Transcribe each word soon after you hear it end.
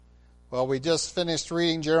Well, we just finished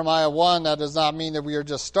reading Jeremiah 1. That does not mean that we are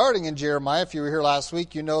just starting in Jeremiah. If you were here last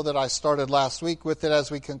week, you know that I started last week with it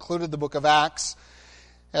as we concluded the book of Acts,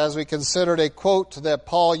 as we considered a quote that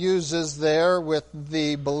Paul uses there with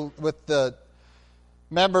the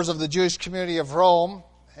members of the Jewish community of Rome,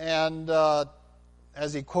 and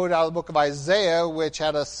as he quoted out of the book of Isaiah, which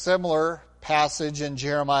had a similar passage in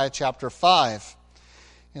Jeremiah chapter 5.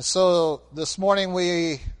 And so this morning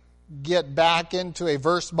we get back into a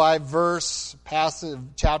verse-by-verse, passage,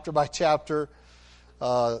 chapter-by-chapter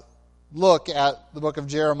look at the book of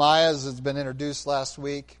Jeremiah as it's been introduced last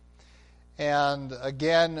week. And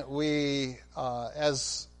again, we,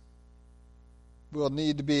 as will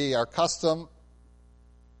need to be our custom,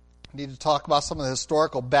 need to talk about some of the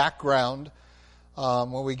historical background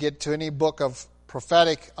when we get to any book of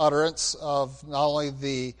prophetic utterance of not only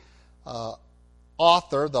the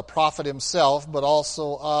author, the prophet himself, but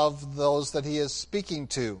also of those that he is speaking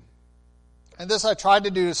to. And this I tried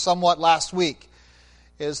to do somewhat last week,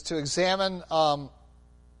 is to examine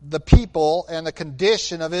the people and the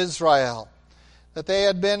condition of Israel. That they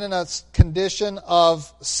had been in a condition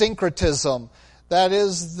of syncretism. That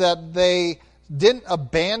is, that they didn't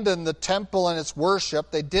abandon the temple and its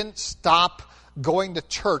worship. They didn't stop going to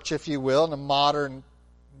church, if you will, in a modern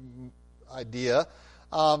idea.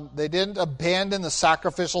 They didn't abandon the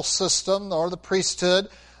sacrificial system nor the priesthood.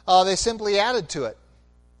 They simply added to it.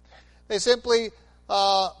 They simply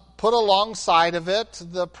put alongside of it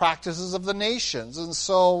the practices of the nations. And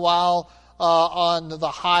so while on the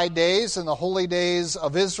high days and the holy days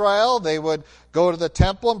of Israel, they would go to the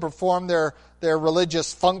temple and perform their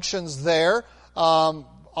religious functions there.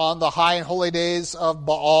 On the high and holy days of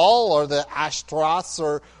Baal or the Ashtaroths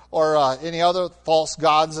or any other false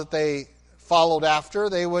gods that they followed after,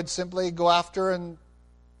 they would simply go after and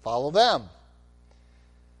follow them.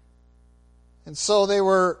 And so they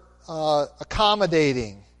were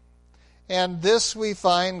accommodating. And this we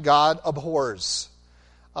find God abhors.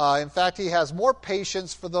 In fact, he has more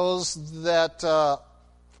patience for those that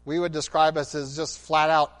we would describe as just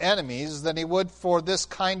flat-out enemies than he would for this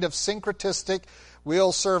kind of syncretistic,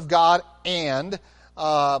 we'll serve God and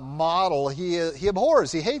model. He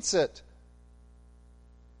abhors, he hates it.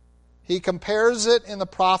 He compares it in the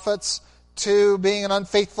prophets to being an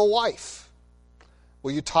unfaithful wife.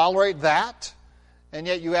 Will you tolerate that? And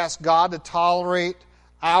yet you ask God to tolerate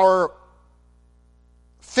our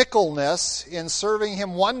fickleness in serving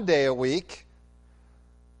Him one day a week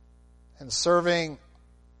and serving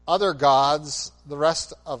other gods the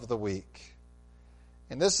rest of the week.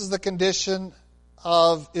 And this is the condition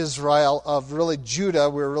of Israel, of really Judah.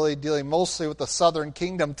 We're really dealing mostly with the southern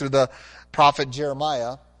kingdom through the prophet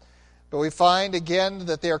Jeremiah. But we find again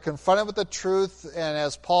that they are confronted with the truth, and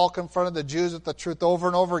as Paul confronted the Jews with the truth over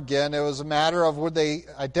and over again, it was a matter of would they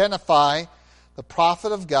identify the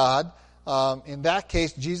prophet of God, in that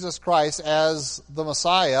case Jesus Christ, as the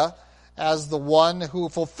Messiah, as the one who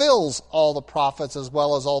fulfills all the prophets as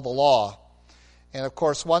well as all the law. And of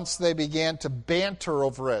course, once they began to banter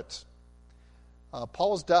over it,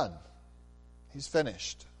 Paul was done. He's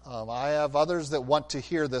finished. I have others that want to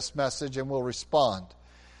hear this message and will respond.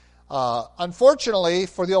 Unfortunately,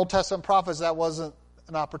 for the Old Testament prophets, that wasn't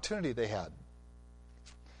an opportunity they had.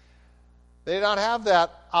 They did not have that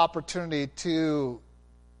opportunity to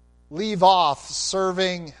leave off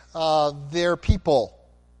serving their people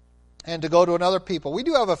and to go to another people. We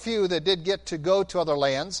do have a few that did get to go to other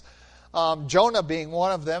lands. Jonah being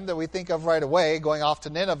one of them that we think of right away, going off to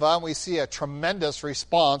Nineveh, and we see a tremendous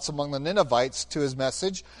response among the Ninevites to his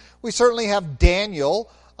message. We certainly have Daniel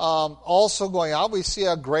also going out. We see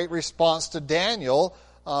a great response to Daniel.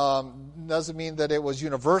 Doesn't mean that it was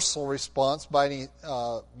universal response by any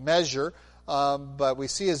measure, but we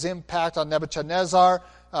see his impact on Nebuchadnezzar.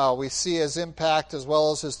 We see his impact as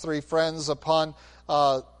well as his three friends upon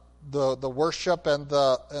the worship and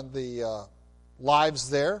the lives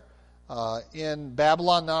there in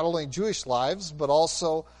Babylon. Not only Jewish lives, but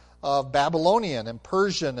also Babylonian and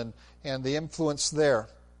Persian and the influence there.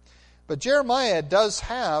 But Jeremiah does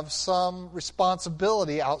have some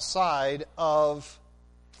responsibility outside of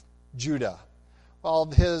Judah. While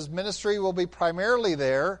his ministry will be primarily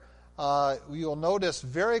there, you'll notice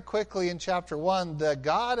very quickly in chapter 1 that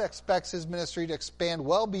God expects his ministry to expand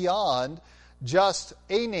well beyond just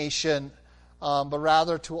a nation, but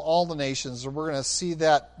rather to all the nations. And we're going to see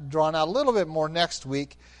that drawn out a little bit more next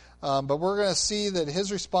week. But we're going to see that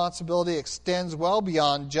his responsibility extends well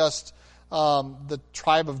beyond just the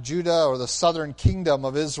tribe of Judah or the southern kingdom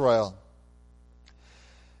of Israel.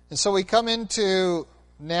 And so we come into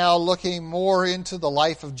now looking more into the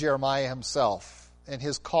life of Jeremiah himself and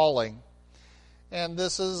his calling. And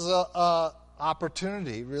this is an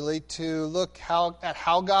opportunity, really, to look at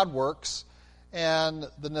how God works and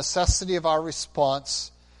the necessity of our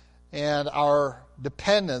response and our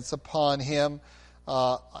dependence upon Him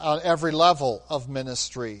on every level of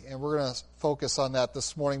ministry. And we're going to focus on that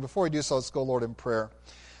this morning. Before we do so, let's go, Lord, in prayer.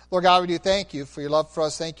 Lord God, we do thank you for your love for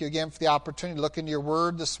us. Thank you again for the opportunity to look into your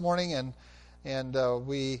word this morning. And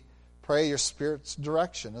we pray your Spirit's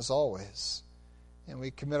direction, as always. And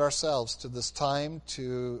we commit ourselves to this time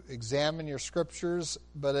to examine your scriptures,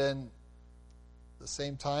 but in the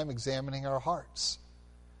same time examining our hearts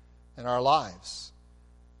and our lives.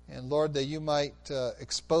 And Lord, that you might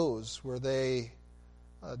expose where they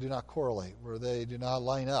do not correlate, where they do not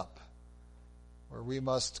line up, where we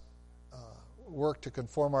must work to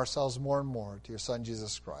conform ourselves more and more to your Son,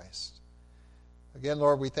 Jesus Christ. Again,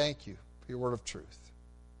 Lord, we thank you for your word of truth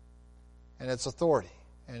and its authority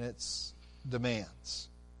and its demands.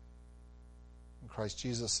 In Christ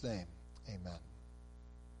Jesus' name, amen.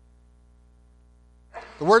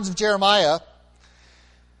 The words of Jeremiah,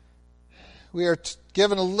 we are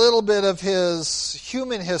given a little bit of his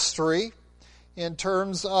human history in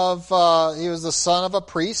terms of he was the son of a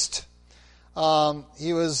priest.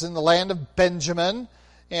 He was in the land of Benjamin,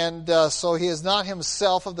 and so he is not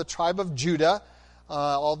himself of the tribe of Judah,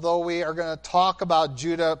 although we are going to talk about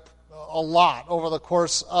Judah a lot over the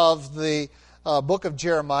course of the book of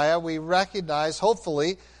Jeremiah. We recognize,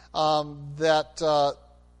 hopefully, that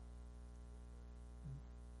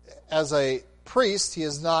as a priest, he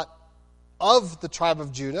is not of the tribe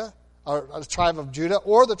of Judah, or the tribe of Judah,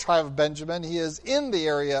 or the tribe of Benjamin. He is in the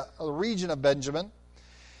area, the region of Benjamin.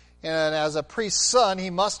 And as a priest's son, he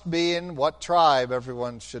must be in what tribe?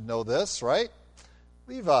 Everyone should know this, right?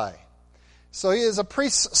 Levi. So he is a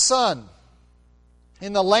priest's son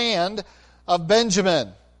in the land of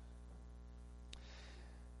Benjamin.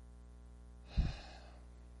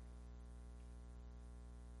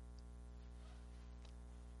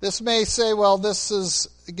 This may say, well,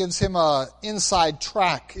 it gives him an inside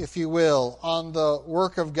track, if you will, on the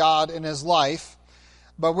work of God in his life.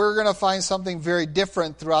 But we're going to find something very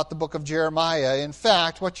different throughout the book of Jeremiah. In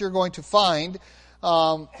fact, what you're going to find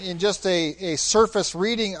in just a surface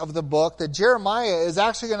reading of the book, that Jeremiah is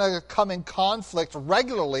actually going to come in conflict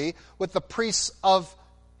regularly with the priests of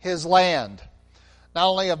his land. Not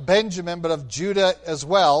only of Benjamin, but of Judah as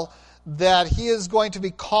well. That he is going to be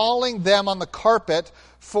calling them on the carpet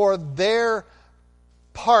for their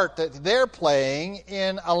part that they're playing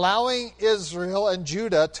in allowing Israel and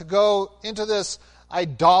Judah to go into this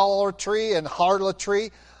idolatry and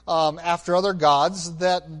harlotry after other gods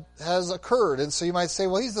that has occurred. And so you might say,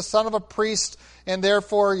 well, he's the son of a priest, and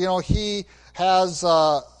therefore, he has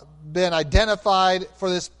been identified for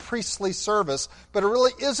this priestly service. But it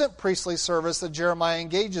really isn't priestly service that Jeremiah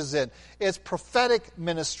engages in. It's prophetic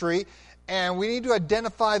ministry, and we need to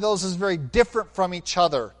identify those as very different from each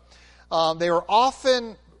other. They were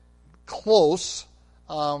often close.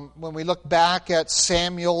 When we look back at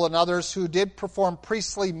Samuel and others who did perform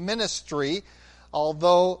priestly ministry,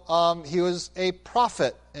 although he was a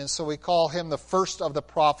prophet, and so we call him the first of the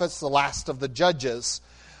prophets, the last of the judges.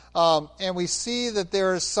 And we see that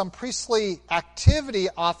there is some priestly activity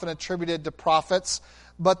often attributed to prophets,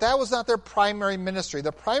 but that was not their primary ministry.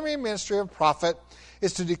 The primary ministry of a prophet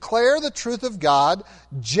is to declare the truth of God,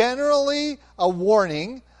 generally a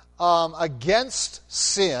warning against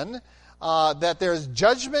sin, that there's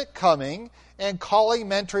judgment coming, and calling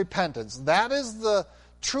men to repentance. That is the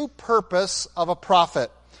true purpose of a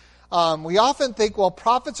prophet. We often think, well,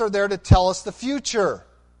 prophets are there to tell us the future.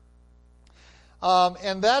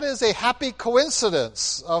 And that is a happy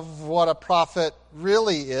coincidence of what a prophet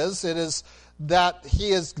really is. It is that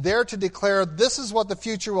he is there to declare this is what the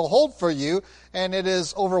future will hold for you, and it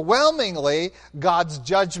is overwhelmingly God's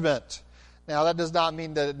judgment. Now, that does not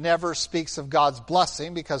mean that it never speaks of God's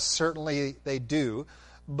blessing, because certainly they do.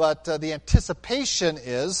 But the anticipation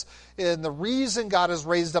is, and the reason God has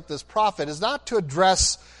raised up this prophet is not to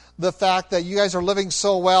address the fact that you guys are living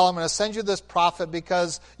so well, I'm going to send you this prophet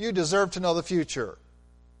because you deserve to know the future.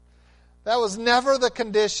 That was never the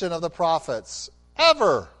condition of the prophets,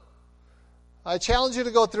 ever. I challenge you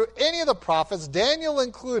to go through any of the prophets, Daniel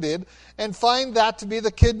included, and find that to be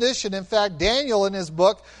the condition. In fact, Daniel in his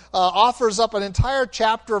book offers up an entire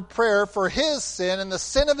chapter of prayer for his sin and the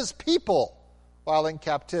sin of his people while in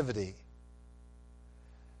captivity.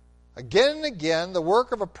 Again and again, the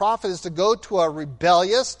work of a prophet is to go to a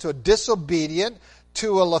rebellious, to a disobedient,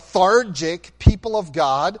 to a lethargic people of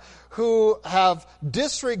God who have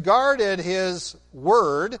disregarded his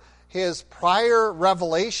word, his prior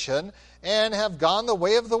revelation, and have gone the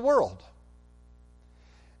way of the world.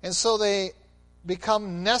 And so they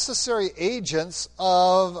become necessary agents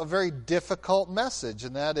of a very difficult message,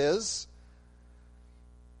 and that is,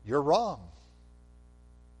 you're wrong.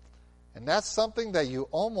 And that's something that you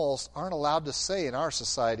almost aren't allowed to say in our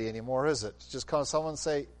society anymore, is it? Just call someone and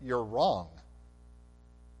say, you're wrong.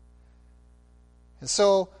 And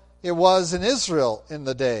so it was in Israel in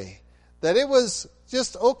the day that it was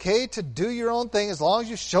just okay to do your own thing as long as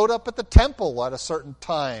you showed up at the temple at a certain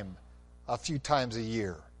time, a few times a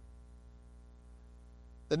year.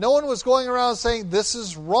 That no one was going around saying this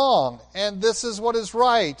is wrong and this is what is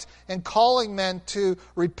right and calling men to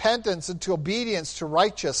repentance and to obedience, to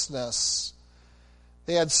righteousness.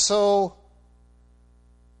 They had so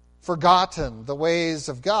forgotten the ways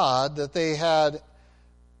of God that they had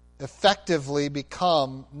effectively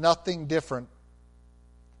become nothing different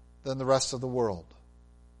than the rest of the world.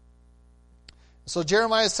 So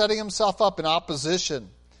Jeremiah is setting himself up in opposition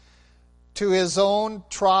to his own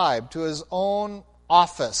tribe, to his own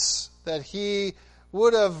office that he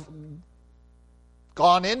would have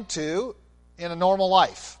gone into in a normal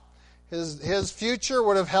life. His future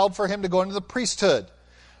would have held for him to go into the priesthood.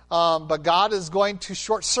 But God is going to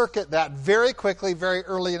short-circuit that very quickly, very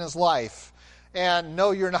early in his life. And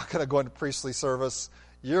no, you're not going to go into priestly service.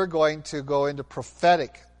 You're going to go into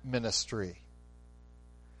prophetic ministry,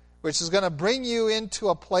 which is going to bring you into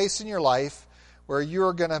a place in your life where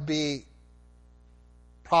you're going to be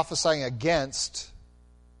prophesying against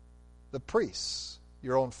the priests,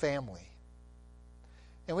 your own family.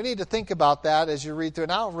 And we need to think about that as you read through.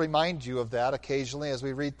 And I'll remind you of that occasionally as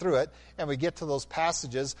we read through it and we get to those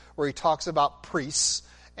passages where he talks about priests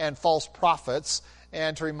and false prophets,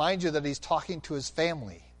 and to remind you that he's talking to his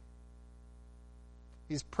family.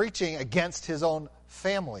 He's preaching against his own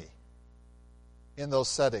family in those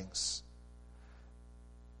settings.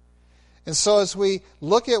 And so as we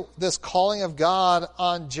look at this calling of God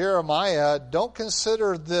on Jeremiah, don't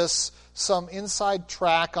consider this some inside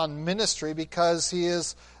track on ministry because he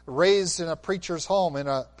is raised in a preacher's home, in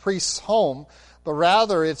a priest's home, but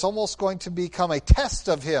rather it's almost going to become a test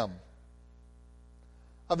of him,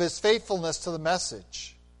 of his faithfulness to the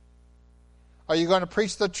message. Are you going to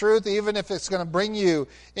preach the truth even if it's going to bring you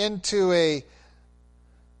into a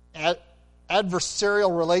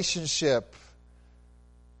adversarial relationship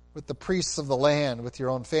with the priests of the land, with your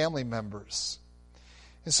own family members?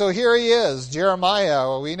 And so here he is,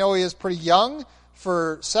 Jeremiah. We know he is pretty young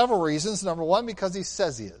for several reasons. Number one, because he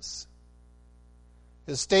says he is.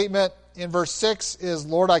 His statement in verse 6 is,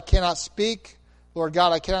 Lord, I cannot speak. Lord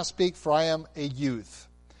God, I cannot speak, for I am a youth.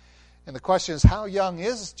 And the question is, how young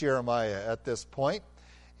is Jeremiah at this point?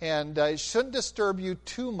 And it shouldn't disturb you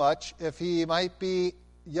too much if he might be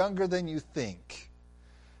younger than you think.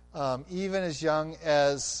 Even as young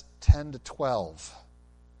as 10 to 12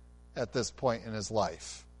 at this point in his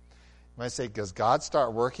life. You might say, does God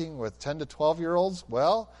start working with 10 to 12-year-olds?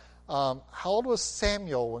 Well, how old was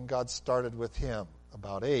Samuel when God started with him?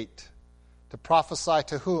 About 8. To prophesy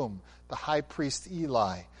to whom? The high priest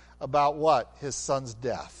Eli. About what? His son's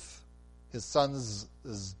death. His son's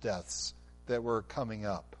deaths that were coming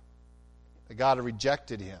up. That God had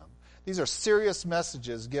rejected him. These are serious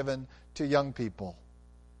messages given to young people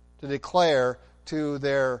to declare to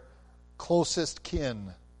their closest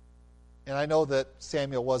kin. And I know that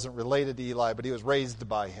Samuel wasn't related to Eli, but he was raised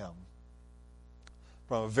by him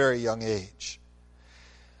from a very young age.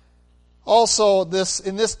 Also,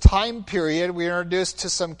 in this time period, we are introduced to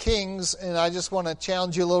some kings, and I just want to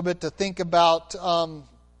challenge you a little bit to think about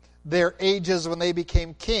their ages when they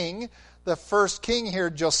became king. The first king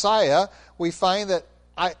here, Josiah, we find that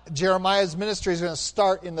Jeremiah's ministry is going to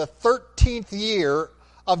start in the 13th year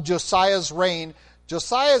of Josiah's reign.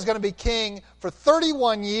 Josiah is going to be king for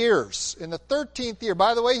 31 years. In the 13th year,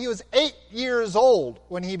 by the way, he was 8 years old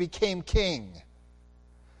when he became king.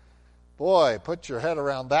 Boy, put your head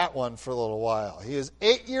around that one for a little while. He was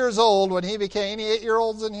 8 years old when he became... Any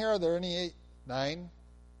 8-year-olds in here? Are there any 8? 9?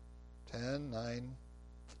 10? 9?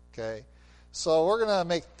 Okay. So we're going to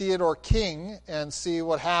make Theodore king and see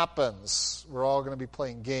what happens. We're all going to be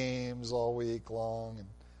playing games all week long.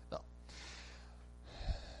 No.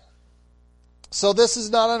 So this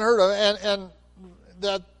is not unheard of. And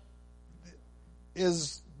that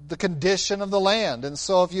is the condition of the land. And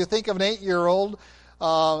so if you think of an 8-year-old...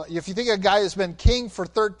 if you think of a guy who's been king for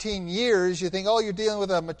 13 years, you think, oh, you're dealing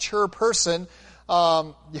with a mature person.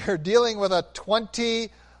 You're dealing with a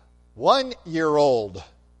 21-year-old.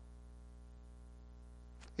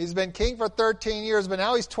 He's been king for 13 years, but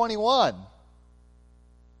now he's 21.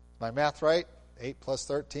 My math right? 8 plus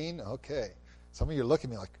 13? Okay. Some of you look at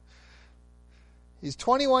me like, he's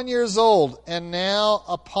 21 years old, and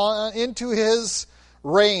now into his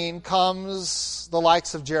reign comes the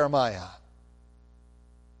likes of Jeremiah.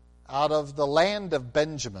 Out of the land of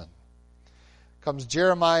Benjamin comes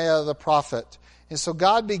Jeremiah the prophet. And so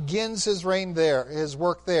God begins his reign there, his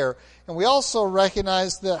work there. And we also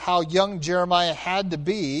recognize that how young Jeremiah had to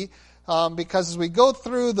be, because as we go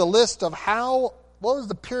through the list of what was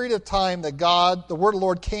the period of time that the word of the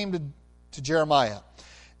Lord came to Jeremiah.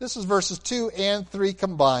 This is verses 2 and 3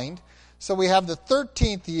 combined. So we have the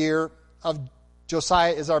 13th year of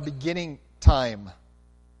Josiah is our beginning time.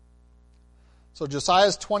 So Josiah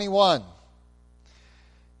is 21.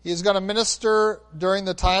 He is going to minister during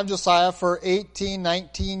the time of Josiah for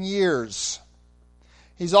 19 years.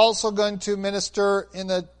 He's also going to minister in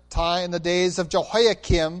the days of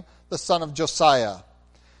Jehoiakim, the son of Josiah.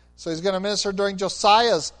 So he's going to minister during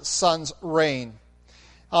Josiah's son's reign.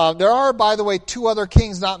 There are, by the way, 2 other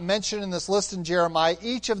kings not mentioned in this list in Jeremiah.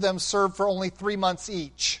 Each of them served for only 3 months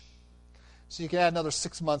each. So you can add another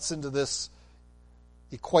 6 months into this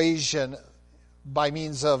equation by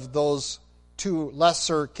means of those 2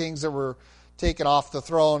 lesser kings that were taken off the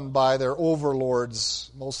throne by their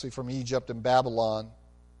overlords, mostly from Egypt and Babylon.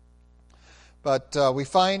 But we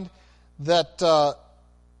find that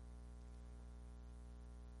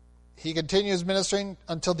he continues ministering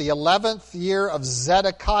until the 11th year of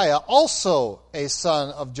Zedekiah, also a son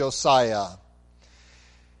of Josiah,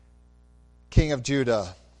 king of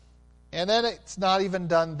Judah. And then it's not even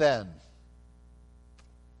done then.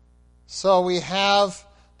 So we have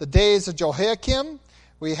the days of Jehoiakim,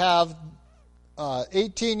 we have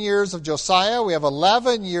 18 years of Josiah, we have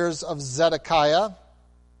 11 years of Zedekiah,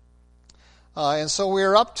 and so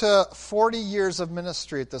we're up to 40 years of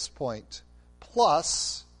ministry at this point,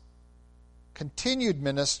 plus continued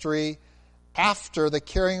ministry after the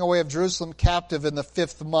carrying away of Jerusalem captive in the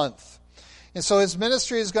 5th month. And so his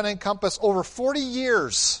ministry is going to encompass over 40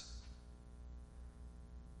 years.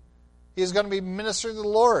 He's going to be ministering to the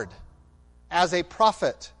Lord as a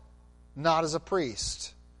prophet, not as a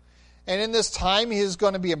priest. And in this time, he is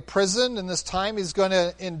going to be imprisoned. In this time, he's going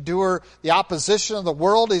to endure the opposition of the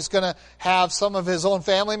world. He's going to have some of his own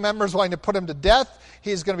family members wanting to put him to death.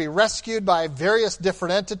 He's going to be rescued by various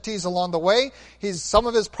different entities along the way. Some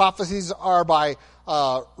of his prophecies are by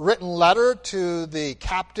written letter to the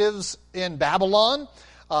captives in Babylon.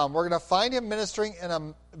 We're going to find him ministering in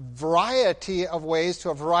a variety of ways to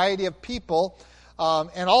a variety of people.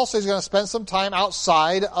 And also he's going to spend some time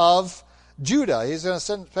outside of Judah. He's going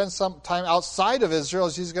to spend some time outside of Israel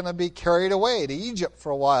as he's going to be carried away to Egypt for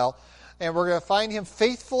a while. And we're going to find him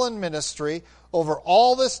faithful in ministry. Over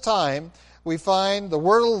all this time, we find the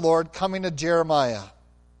word of the Lord coming to Jeremiah.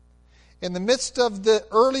 In the midst of the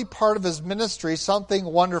early part of his ministry, something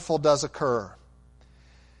wonderful does occur.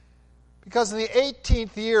 Because in the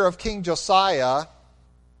 18th year of King Josiah,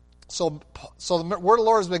 so the word of the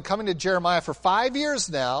Lord has been coming to Jeremiah for 5 years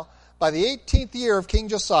now. By the 18th year of King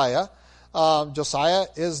Josiah, Josiah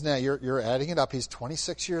is now, you're adding it up, he's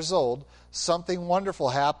 26 years old. Something wonderful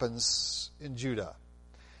happens in Judah.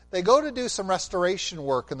 They go to do some restoration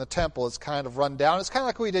work in the temple. It's kind of run down. It's kind of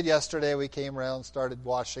like we did yesterday. We came around, started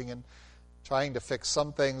washing and trying to fix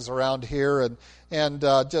some things around here and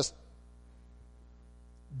just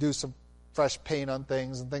do some fresh paint on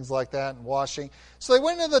things and things like that and washing. So they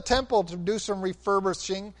went into the temple to do some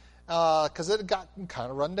refurbishing because it had gotten kind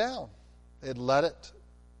of run down. They'd let it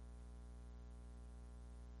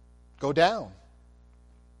go down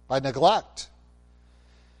by neglect.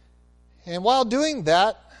 And while doing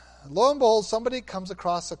that, lo and behold, somebody comes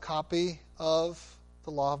across a copy of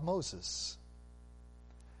the Law of Moses.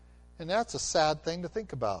 And that's a sad thing to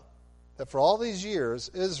think about. That for all these years,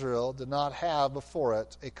 Israel did not have before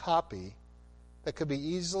it a copy that could be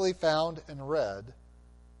easily found and read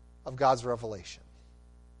of God's revelation.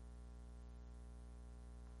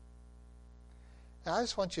 Now, I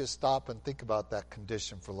just want you to stop and think about that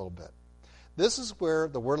condition for a little bit. This is where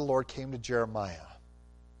the word of the Lord came to Jeremiah.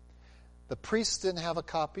 The priests didn't have a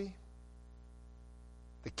copy.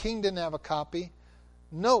 The king didn't have a copy.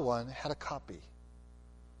 No one had a copy.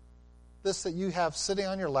 This that you have sitting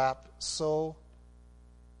on your lap, so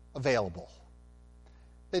available.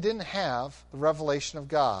 They didn't have the revelation of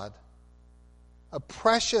God, a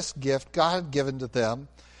precious gift God had given to them.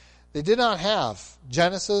 They did not have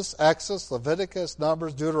Genesis, Exodus, Leviticus,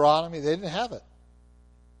 Numbers, Deuteronomy. They didn't have it.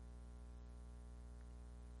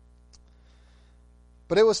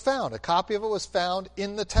 But it was found. A copy of it was found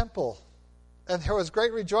in the temple. And there was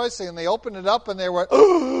great rejoicing. And they opened it up and they were,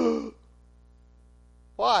 oh!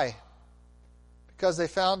 Why? Because they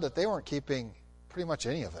found that they weren't keeping pretty much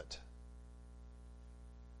any of it.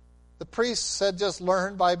 The priests had just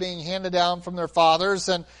learned by being handed down from their fathers,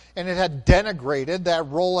 and it had denigrated, that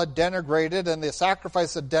role had denigrated, and the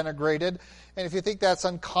sacrifice had denigrated. And if you think that's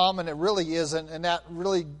uncommon, it really isn't, and that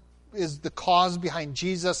really is the cause behind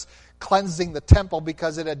Jesus cleansing the temple,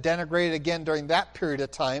 because it had denigrated again during that period of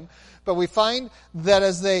time. But we find that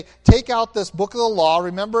as they take out this book of the law,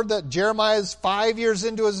 remember that Jeremiah is 5 years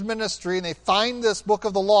into his ministry, and they find this book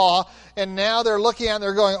of the law, and now they're looking at it and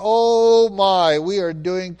they're going, oh my, we are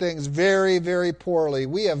doing things very, very poorly.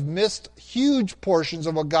 We have missed huge portions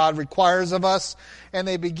of what God requires of us, and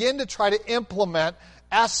they begin to try to implement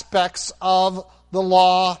aspects of the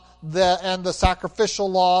law and the sacrificial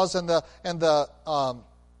laws and the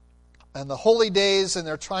holy days, and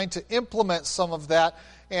they're trying to implement some of that.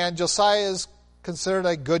 And Josiah is considered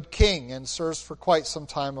a good king and serves for quite some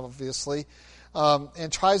time, obviously, and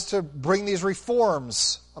tries to bring these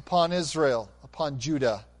reforms upon Israel, upon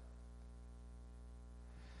Judah.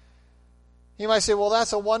 You might say, well,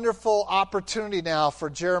 that's a wonderful opportunity now for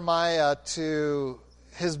Jeremiah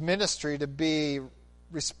his ministry to be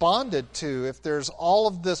responded to, if there's all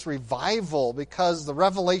of this revival, because the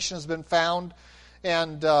revelation has been found,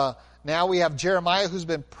 and now we have Jeremiah, who's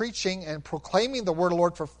been preaching and proclaiming the word of the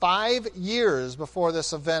Lord for 5 years before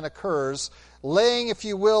this event occurs, laying, if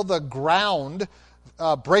you will, the ground,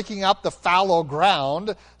 breaking up the fallow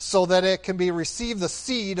ground so that it can be received the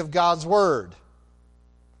seed of God's word.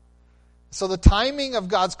 So the timing of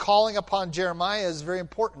God's calling upon Jeremiah is very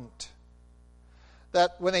important.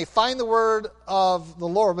 That when they find the word of the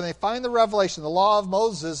Lord, when they find the revelation, the law of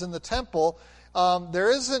Moses in the temple, there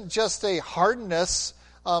isn't just a hardness.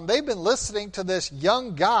 They've been listening to this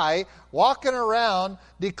young guy walking around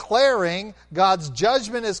declaring God's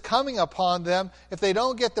judgment is coming upon them if they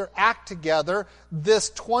don't get their act together.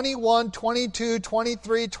 This 21, 22,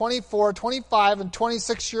 23, 24, 25, and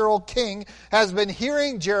 26-year-old king has been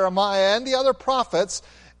hearing Jeremiah and the other prophets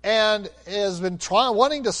and has been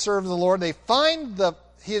wanting to serve the Lord. They find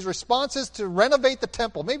his response is to renovate the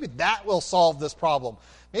temple. Maybe that will solve this problem.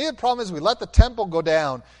 Maybe the problem is we let the temple go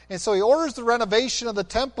down. And so he orders the renovation of the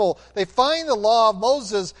temple. They find the law of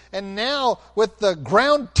Moses, and now with the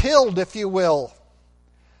ground tilled, if you will,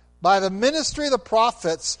 by the ministry of the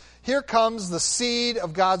prophets, here comes the seed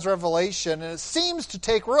of God's revelation, and it seems to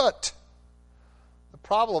take root. The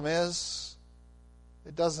problem is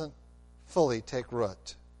it doesn't fully take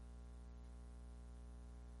root.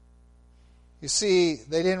 You see,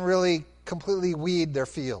 they didn't really completely weed their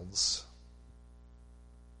fields.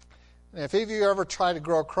 And if any of you ever try to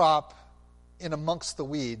grow a crop in amongst the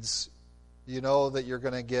weeds, you know that you're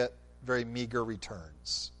going to get very meager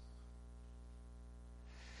returns.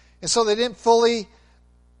 And so they didn't fully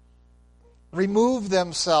remove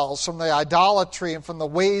themselves from the idolatry and from the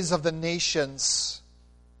ways of the nations.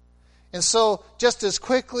 And so just as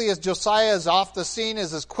quickly as Josiah is off the scene,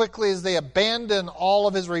 as quickly as they abandon all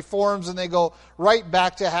of his reforms and they go right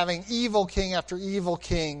back to having evil king after evil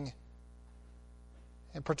king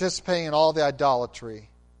and participating in all the idolatry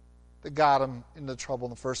that got him into trouble in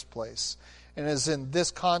the first place. And it is in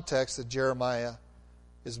this context that Jeremiah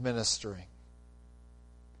is ministering.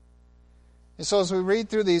 And so as we read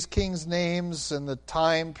through these kings' names and the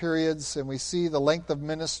time periods and we see the length of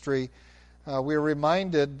ministry, we are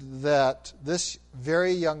reminded that this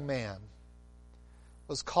very young man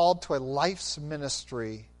was called to a life's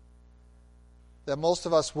ministry that most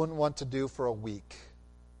of us wouldn't want to do for a week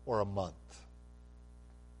or a month,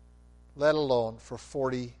 let alone for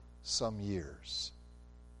 40-some years.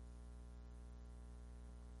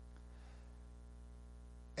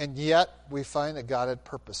 And yet, we find that God had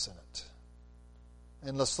purpose in it.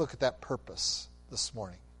 And let's look at that purpose this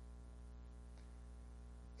morning.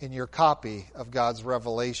 In your copy of God's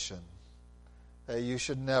revelation, that you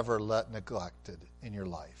should never let neglected in your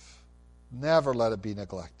life. Never let it be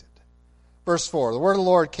neglected. Verse 4, the word of the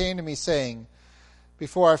Lord came to me saying,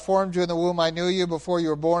 before I formed you in the womb, I knew you. Before you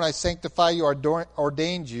were born, I sanctified you,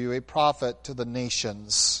 ordained you a prophet to the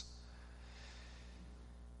nations.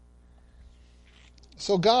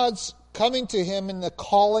 So God's coming to him in the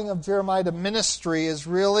calling of Jeremiah to ministry is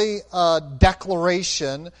really a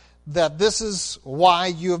declaration that this is why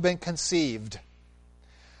you have been conceived.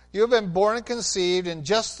 You have been born and conceived in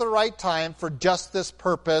just the right time for just this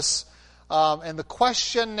purpose. And the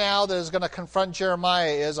question now that is going to confront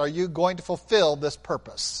Jeremiah is, are you going to fulfill this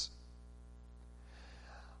purpose?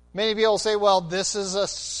 Many people say, well, this is a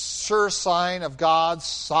sure sign of God's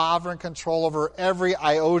sovereign control over every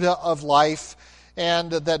iota of life,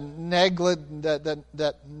 and that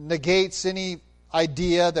negates any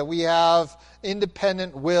idea that we have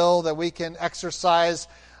independent will that we can exercise.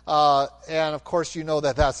 And of course, you know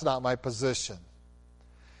that that's not my position.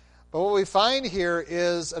 But what we find here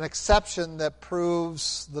is an exception that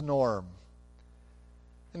proves the norm.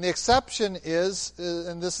 And the exception is,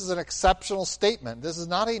 and this is an exceptional statement, this is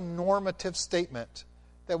not a normative statement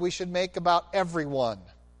that we should make about everyone.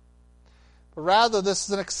 But rather, this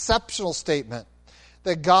is an exceptional statement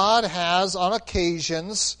that God has on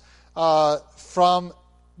occasions from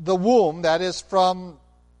the womb, that is from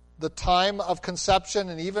the time of conception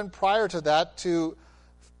and even prior to that, to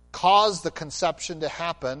cause the conception to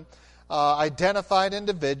happen, identified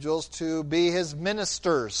individuals to be His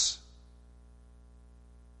ministers.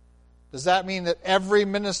 Does that mean that every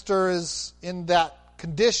minister is in that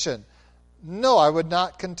condition? No, I would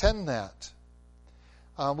not contend that.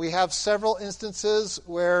 We have several instances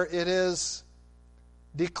where it is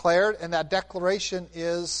declared, and that declaration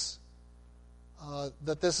is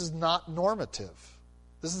that this is not normative.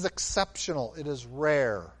 This is exceptional. It is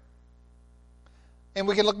rare. And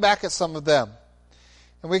we can look back at some of them.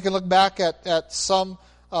 And we can look back at some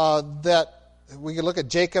that we can look at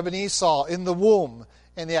Jacob and Esau in the womb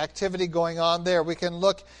and the activity going on there. We can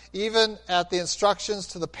look even at the instructions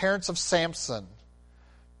to the parents of Samson.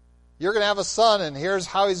 You're going to have a son, and here's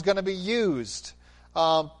how he's going to be used.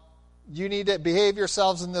 You need to behave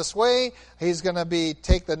yourselves in this way. He's going to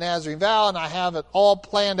take the Nazarene vow, and I have it all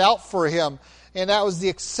planned out for him. And that was the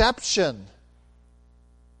exception.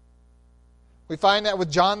 We find that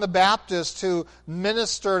with John the Baptist, who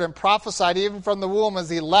ministered and prophesied even from the womb as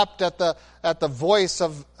he leapt at the voice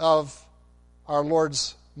of our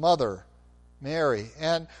Lord's mother, Mary.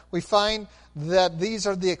 And we find that these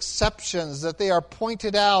are the exceptions, that they are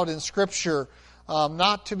pointed out in Scripture,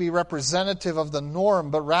 not to be representative of the norm,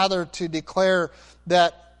 but rather to declare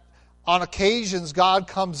that on occasions God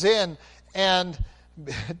comes in and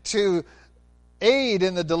to aid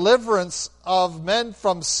in the deliverance of men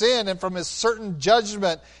from sin and from His certain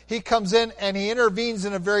judgment. He comes in and He intervenes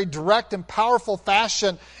in a very direct and powerful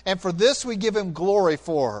fashion, and for this we give Him glory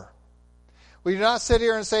for. We do not sit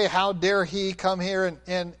here and say, how dare He come here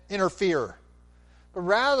and interfere. But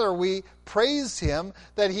rather we praise Him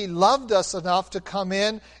that He loved us enough to come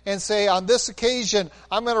in and say, on this occasion,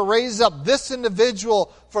 I'm going to raise up this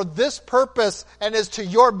individual for this purpose and is to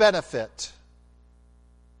your benefit.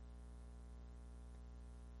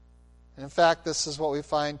 In fact, this is what we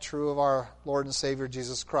find true of our Lord and Savior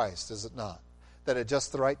Jesus Christ, is it not? That at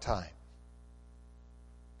just the right time,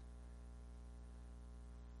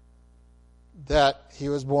 that He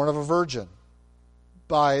was born of a virgin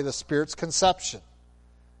by the Spirit's conception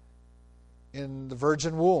in the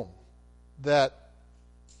virgin womb, that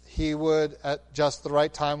He would, at just the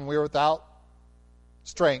right time when we were without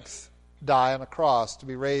strength, die on a cross to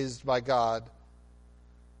be raised by God,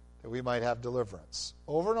 that we might have deliverance.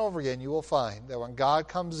 Over and over again, you will find that when God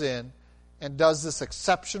comes in and does this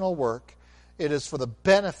exceptional work, it is for the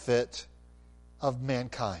benefit of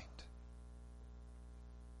mankind.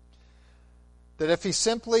 That if He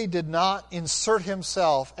simply did not insert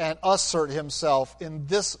Himself and assert Himself in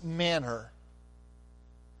this manner,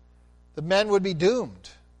 the men would be doomed.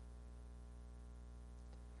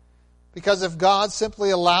 Because if God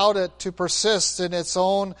simply allowed it to persist in its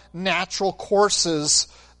own natural courses,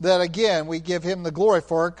 that again, we give Him the glory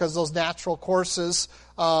for it, because those natural courses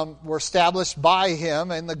were established by Him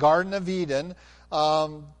in the Garden of Eden,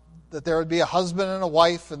 that there would be a husband and a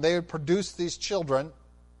wife, and they would produce these children,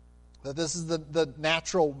 that this is the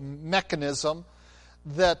natural mechanism,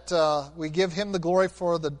 that we give Him the glory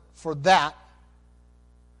for that.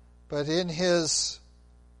 But in His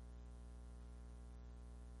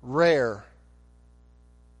rare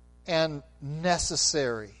and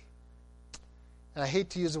necessary, and I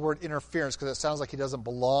hate to use the word interference because it sounds like He doesn't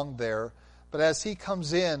belong there, but as He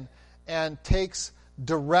comes in and takes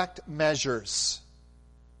direct measures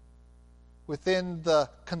within the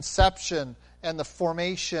conception and the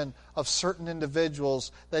formation of certain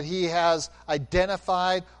individuals that He has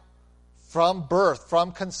identified from birth,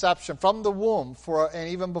 from conception, from the womb, and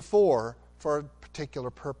even before, for a particular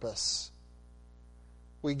purpose.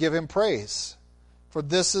 We give Him praise, for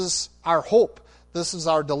this is our hope. This is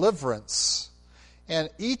our deliverance. And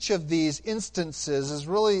each of these instances is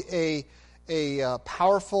really a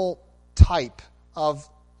powerful type of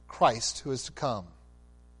Christ who is to come.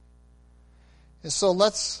 And so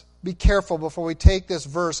let's be careful before we take this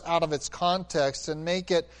verse out of its context and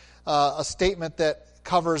make it a statement that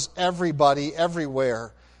covers everybody,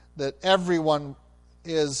 everywhere, that everyone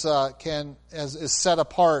is set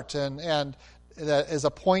apart and that is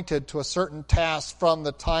appointed to a certain task from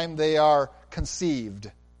the time they are conceived.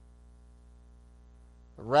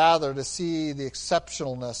 Rather, to see the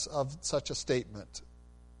exceptionalness of such a statement.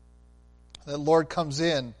 The Lord comes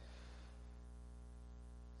in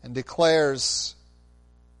and declares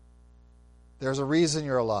there's a reason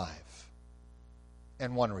you're alive,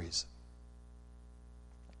 and one reason.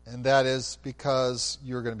 And that is because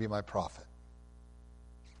you're going to be my prophet.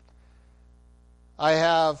 I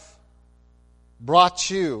have brought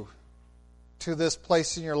you to this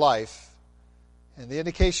place in your life, and the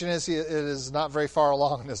indication is it is not very far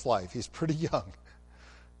along in his life. He's pretty young.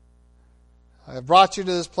 I have brought you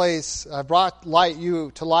to this place. I brought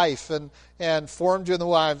you to life and formed you in the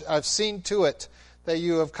womb. I've seen to it that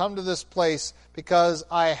you have come to this place because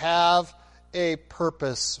I have a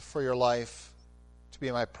purpose for your life, to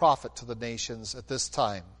be my prophet to the nations at this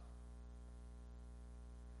time.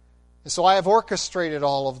 And so I have orchestrated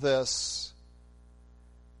all of this.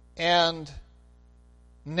 And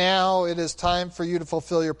now it is time for you to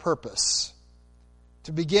fulfill your purpose,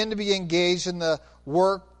 to begin to be engaged in the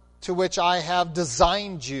work to which I have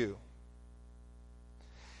designed you.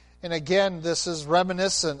 And again, this is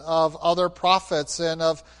reminiscent of other prophets and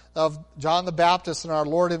of John the Baptist and our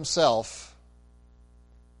Lord himself.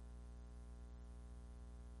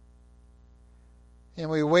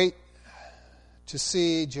 And we wait to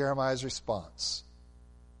see Jeremiah's response.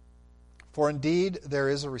 For indeed, there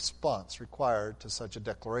is a response required to such a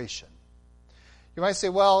declaration. You might say,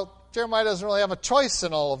 well, Jeremiah doesn't really have a choice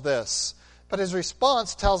in all of this. But his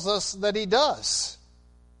response tells us that he does.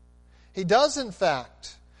 He does, in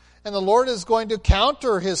fact. And the Lord is going to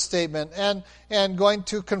counter his statement and going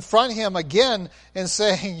to confront him again and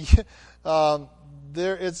saying,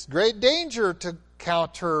 it's great danger to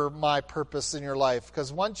counter my purpose in your life,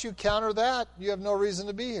 because once you counter that, you have no reason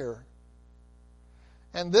to be here.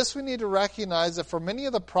 And this we need to recognize, that for many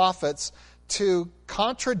of the prophets, to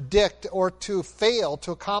contradict or to fail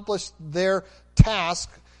to accomplish their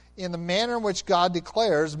task in the manner in which God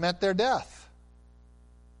declares meant their death.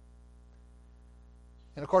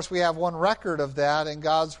 And of course we have one record of that in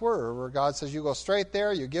God's Word, where God says you go straight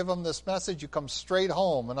there, you give them this message, you come straight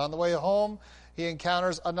home. And on the way home, he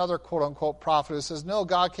encounters another quote-unquote prophet who says, no,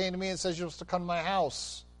 God came to me and says you're supposed to come to my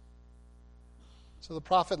house. So the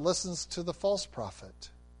prophet listens to the false prophet,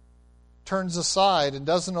 turns aside and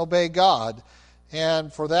doesn't obey God,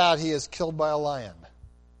 and for that he is killed by a lion.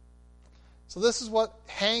 So this is what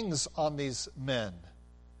hangs on these men,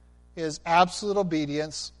 is absolute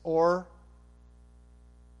obedience or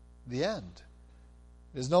the end.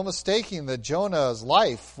 There's no mistaking that Jonah's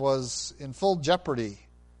life was in full jeopardy.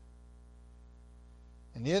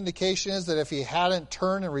 And the indication is that if he hadn't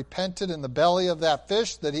turned and repented in the belly of that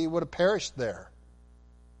fish, that he would have perished there.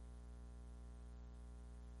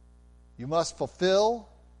 You must fulfill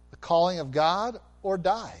the calling of God or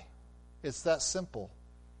die. It's that simple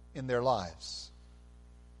in their lives.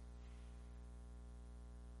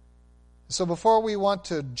 So before we want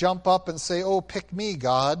to jump up and say, oh, pick me,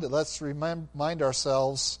 God, let's remind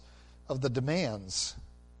ourselves of the demands.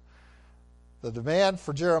 The demand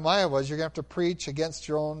for Jeremiah was you're going to have to preach against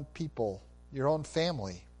your own people, your own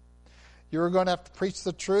family. You're going to have to preach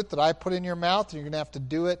the truth that I put in your mouth, and you're going to have to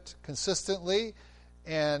do it consistently.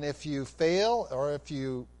 And if you fail, or if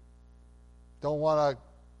you don't want to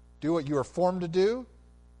do what you were formed to do,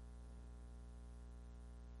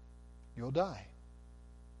 you'll die.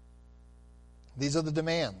 These are the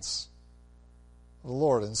demands of the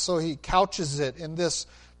Lord. And so he couches it in this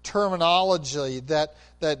terminology that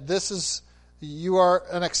this is, you are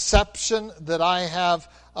an exception that I have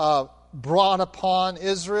brought upon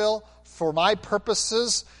Israel for my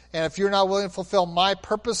purposes. And if you're not willing to fulfill my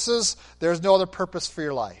purposes, there's no other purpose for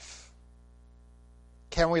your life.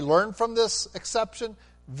 Can we learn from this exception?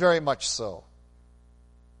 Very much so.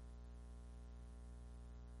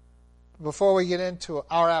 Before we get into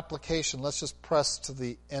our application, let's just press to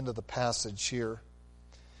the end of the passage here.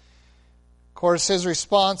 Of course, his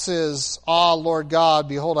response is, Ah, Lord God,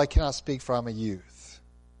 behold, I cannot speak, for I'm a youth.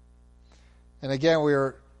 And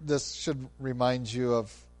again, this should remind you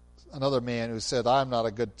of another man who said, I'm not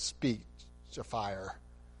a good speechifier.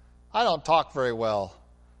 I don't talk very well.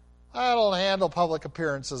 I don't handle public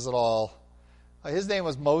appearances at all. His name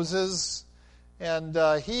was Moses, and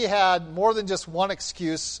he had more than just one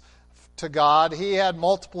excuse to God. He had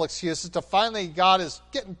multiple excuses. To finally, God is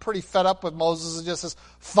getting pretty fed up with Moses and just says,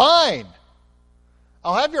 fine,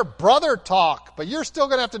 I'll have your brother talk, but you're still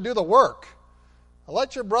going to have to do the work. I'll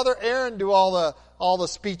let your brother Aaron do all the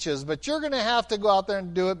speeches, but you're going to have to go out there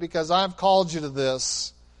and do it because I've called you to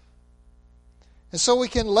this. And so we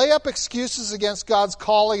can lay up excuses against God's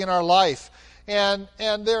calling in our life. And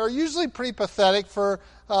they're usually pretty pathetic. For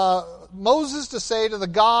Moses to say to the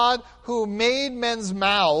God who made men's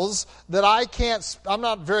mouths that I'm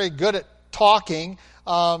not very good at talking,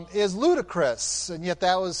 is ludicrous, and yet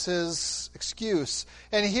that was his excuse.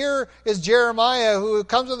 And here is Jeremiah, who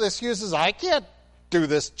comes with excuses. I can't do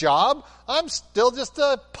this job. I'm still just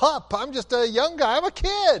a pup. I'm just a young guy. I'm a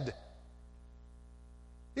kid.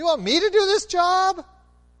 You want me to do this job?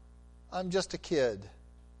 I'm just a kid.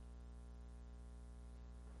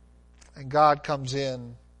 And God comes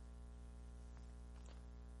in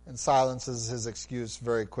and silences his excuse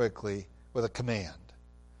very quickly with a command.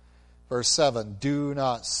 Verse 7, do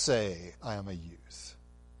not say, I am a youth.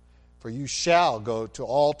 For you shall go to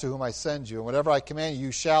all to whom I send you, and whatever I command you,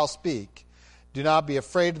 you shall speak. Do not be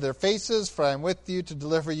afraid of their faces, for I am with you to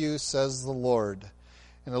deliver you, says the Lord.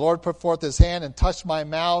 And the Lord put forth his hand and touched my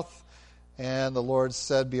mouth. And the Lord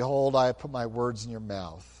said, behold, I have put my words in your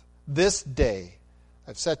mouth. This day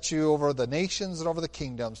I've set you over the nations and over the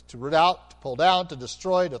kingdoms, to root out, to pull down, to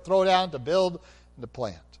destroy, to throw down, to build, and to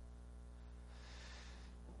plant.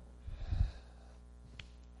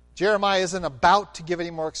 Jeremiah isn't about to give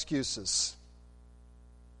any more excuses,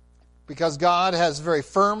 because God has very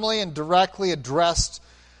firmly and directly addressed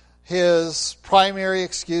his primary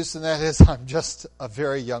excuse, and that is, I'm just a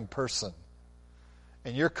very young person.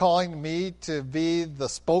 And you're calling me to be the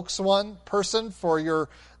person for your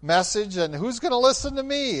message, and who's going to listen to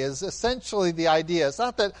me is essentially the idea. It's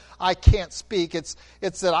not that I can't speak, it's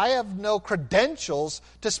that I have no credentials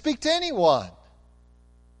to speak to anyone.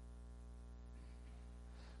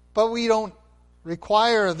 But we don't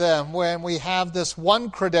require them when we have this one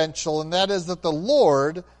credential, and that is that the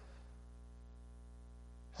Lord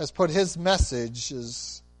has put his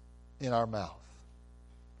messages in our mouth.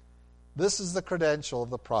 This is the credential of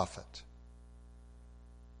the prophet,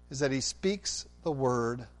 is that he speaks the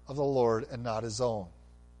word of the Lord and not his own.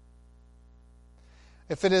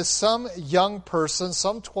 If it is some young person,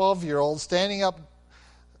 some 12-year-old standing up,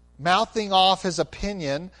 mouthing off his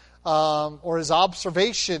opinion or his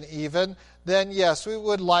observation even, then yes, we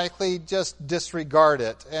would likely just disregard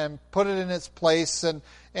it and put it in its place and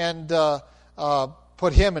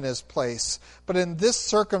put him in his place. But in this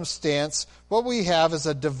circumstance, what we have is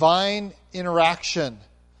a divine interaction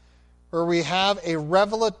where we have a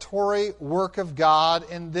revelatory work of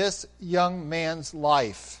God in this young man's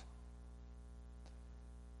life.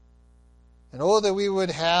 And oh, that we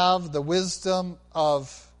would have the wisdom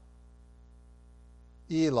of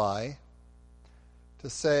Eli to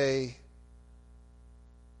say,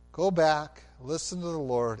 go back, listen to the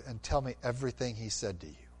Lord, and tell me everything he said to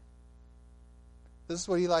you. This is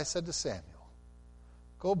what Eli said to Samuel.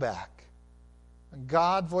 Go back. When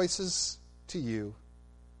God voices to you,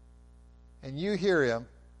 and you hear him,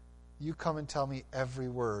 you come and tell me every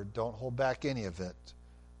word. Don't hold back any of it.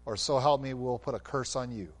 Or so help me, we'll put a curse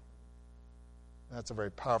on you. That's a very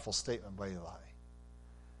powerful statement by Eli. I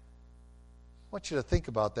want you to think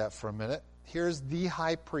about that for a minute. Here's the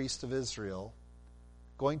high priest of Israel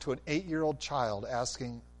going to an 8-year-old child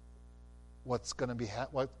asking what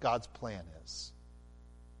God's plan is.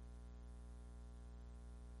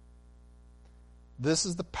 This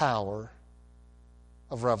is the power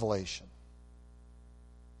of revelation.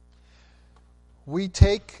 We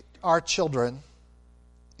take our children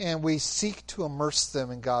and we seek to immerse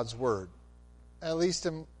them in God's Word. At least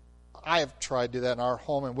I have tried to do that in our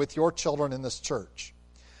home and with your children in this church.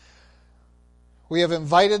 We have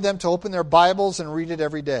invited them to open their Bibles and read it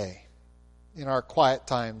every day in our quiet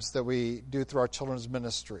times that we do through our children's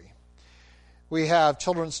ministry. We have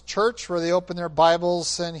children's church where they open their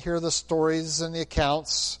Bibles and hear the stories and the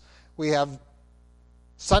accounts. We have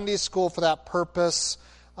Sunday school for that purpose.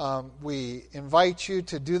 We invite you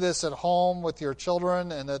to do this at home with your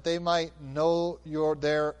children and that they might know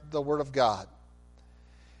the Word of God.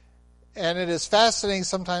 And it is fascinating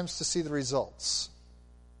sometimes to see the results.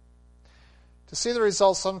 To see the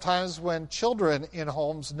results sometimes when children in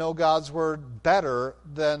homes know God's Word better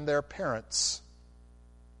than their parents.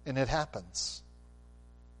 And it happens.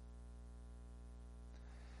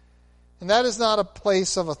 And that is not a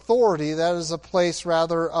place of authority. That is a place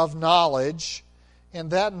rather of knowledge.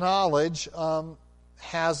 And that knowledge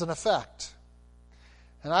has an effect.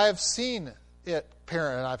 And I have seen it,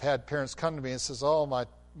 and I've had parents come to me and says, oh,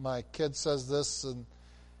 my kid says this. And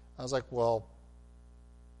I was like, well,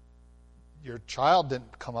 your child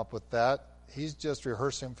didn't come up with that. He's just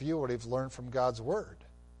rehearsing for you what he's learned from God's Word.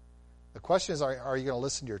 The question is, are you going to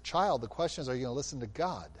listen to your child? The question is, are you going to listen to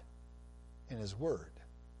God in His Word?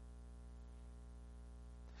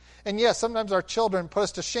 And yes, sometimes our children put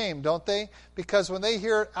us to shame, don't they? Because when they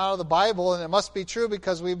hear it out of the Bible, and it must be true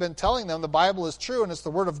because we've been telling them the Bible is true and it's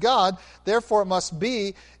the Word of God, therefore it must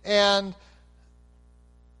be, and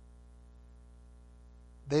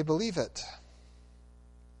they believe it.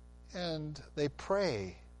 and they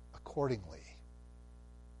pray accordingly.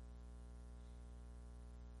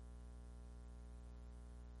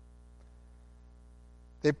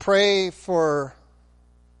 They pray for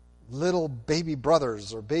little baby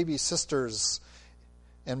brothers or baby sisters,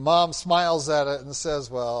 and mom smiles at it and says,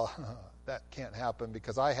 well, that can't happen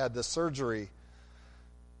because I had this surgery.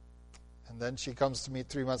 And then she comes to me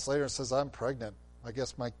 3 months later and says, I'm pregnant. I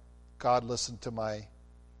guess my God listened to my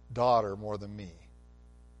daughter more than me.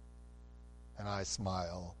 And I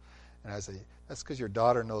smile and I say, that's because your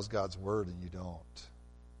daughter knows God's word and you don't.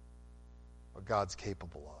 What God's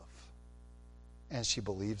capable of. And she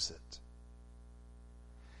believes it.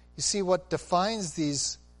 You see, what defines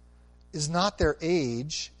these is not their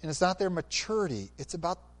age and it's not their maturity. It's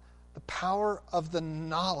about the power of the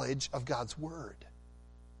knowledge of God's word.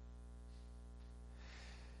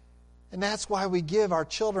 And that's why we give our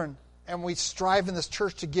children, and we strive in this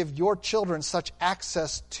church to give your children such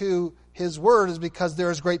access to His Word, is because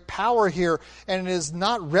there is great power here, and it is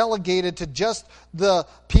not relegated to just the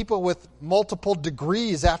people with multiple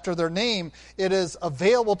degrees after their name. It is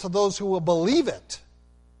available to those who will believe it.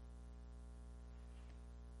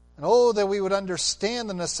 And oh, that we would understand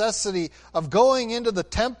the necessity of going into the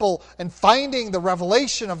temple and finding the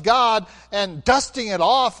revelation of God and dusting it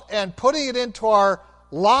off and putting it into our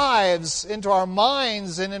lives, into our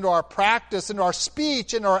minds, and into our practice, into our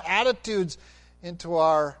speech, into our attitudes, into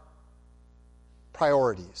our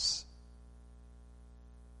priorities.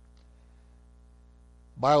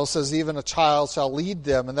 The Bible says even a child shall lead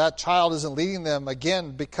them, and that child isn't leading them,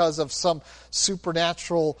 again, because of some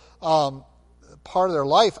supernatural part of their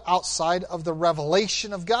life outside of the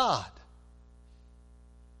revelation of God.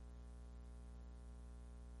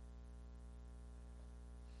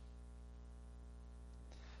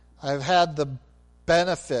 I've had the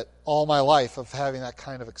benefit all my life of having that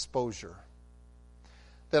kind of exposure.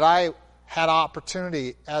 That I had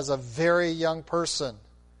opportunity as a very young person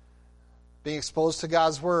being exposed to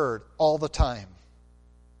God's Word all the time.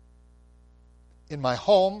 In my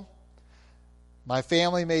home, my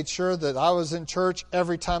family made sure that I was in church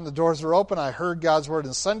every time the doors were open. I heard God's Word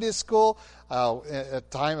in Sunday school.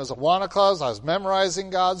 At time as a Awana class, I was memorizing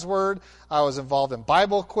God's Word. I was involved in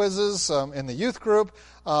Bible quizzes in the youth group.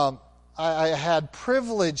 I had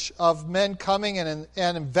privilege of men coming and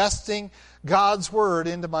investing God's Word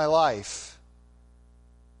into my life.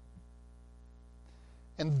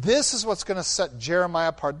 And this is what's going to set Jeremiah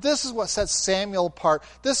apart. This is what sets Samuel apart.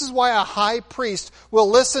 This is why a high priest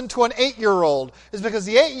will listen to an 8-year-old. Is because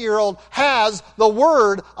the 8-year-old has the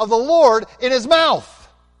word of the Lord in his mouth.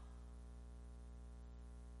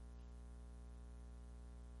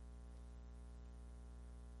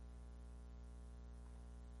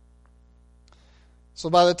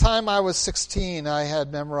 So by the time I was 16, I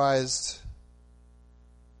had memorized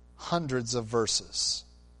hundreds of verses.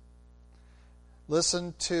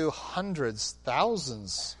 Listened to hundreds,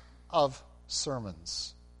 thousands of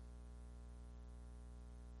sermons.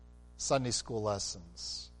 Sunday school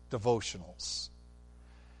lessons, devotionals.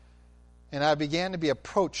 And I began to be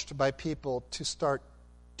approached by people to start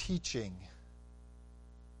teaching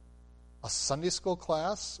a Sunday school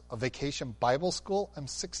class, a vacation Bible school. I'm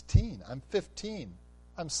 16, I'm 15.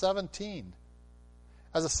 I'm 17.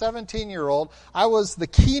 As a 17-year-old, I was the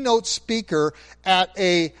keynote speaker at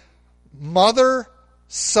a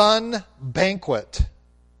mother-son banquet.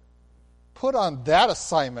 Put on that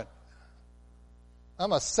assignment.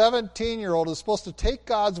 I'm a 17-year-old who's supposed to take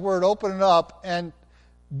God's Word, open it up, and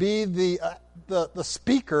be the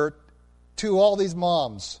speaker to all these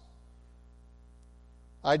moms.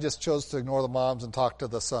 I just chose to ignore the moms and talk to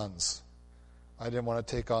the sons. I didn't want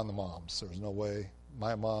to take on the moms. There was no way.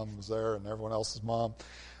 My mom was there and everyone else's mom.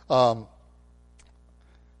 And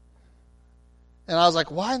I was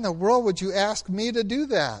like, why in the world would you ask me to do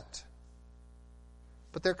that?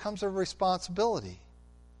 But there comes a responsibility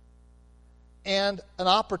and an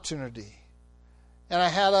opportunity. And I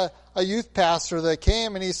had a youth pastor that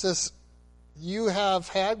came and he says, you have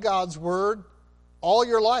had God's Word all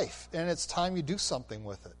your life and it's time you do something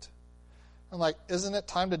with it. I'm like, isn't it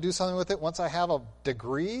time to do something with it once I have a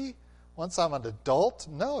degree? Once I'm an adult?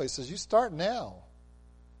 No, he says, you start now.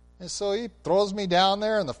 And so he throws me down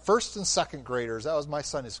there in the first and second graders. That was my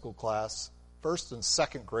Sunday school class. First and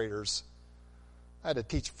second graders. I had to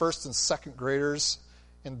teach first and second graders.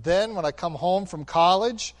 And then when I come home from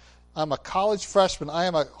college, I'm a college freshman. I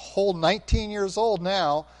am a whole 19 years old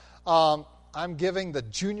now. I'm giving the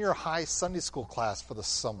junior high Sunday school class for the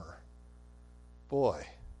summer. Boy,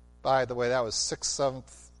 by the way, that was 6th,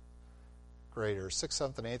 7th graders,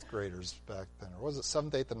 6th, 7th, and 8th graders back then. Or was it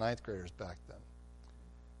 7th, 8th, and 9th graders back then?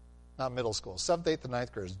 not middle school, 7th, 8th, and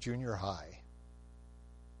 9th graders, junior high.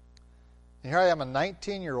 And here I am, a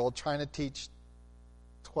 19-year-old trying to teach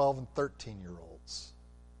 12 and 13-year-olds.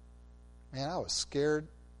 Man, I was scared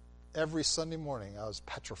every Sunday morning. I was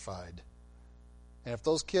petrified. And if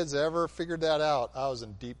those kids ever figured that out, I was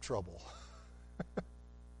in deep trouble.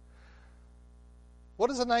 What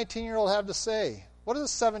does a 19-year-old have to say? What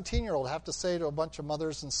does a 17-year-old have to say to a bunch of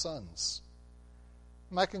mothers and sons?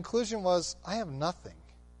 My conclusion was, I have nothing.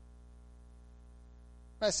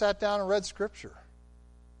 And I sat down and read Scripture.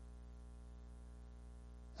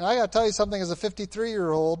 And I got to tell you something, as a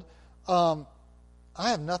 53-year-old, I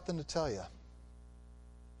have nothing to tell you.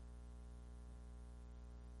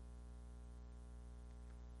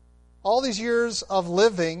 All these years of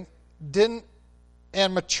living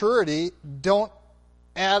and maturity don't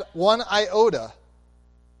add one iota.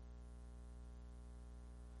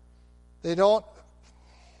 They don't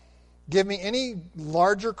give me any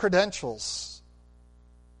larger credentials.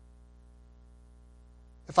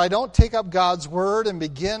 If I don't take up God's Word and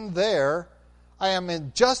begin there, I am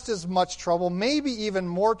in just as much trouble, maybe even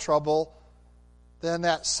more trouble, than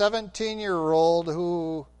that 17-year-old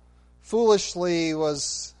who foolishly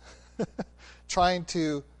was trying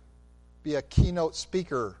to be a keynote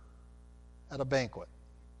speaker at a banquet.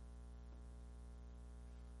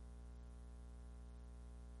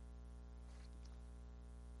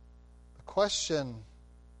 The question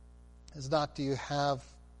is not, do you have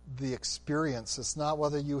the experience? It's not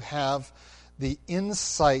whether you have the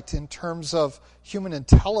insight in terms of human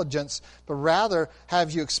intelligence, but rather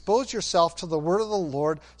have you exposed yourself to the Word of the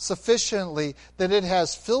Lord sufficiently that it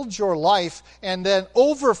has filled your life and then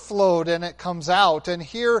overflowed and it comes out. And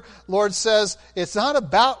here, Lord says, it's not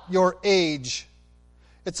about your age.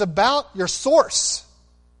 It's about your source.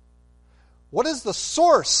 What is the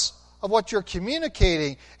source of what you're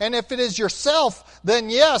communicating? And if it is yourself,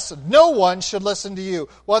 then yes, no one should listen to you,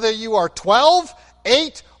 whether you are 12,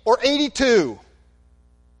 8, or 82.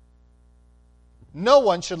 No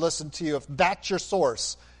one should listen to you if that's your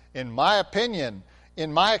source. In my opinion,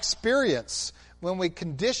 in my experience, when we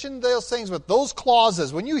condition those things with those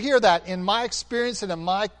clauses, when you hear that, in my experience and in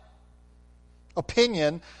my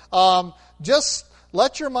opinion, just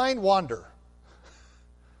let your mind wander.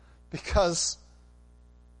 Because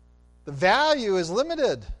the value is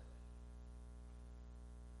limited.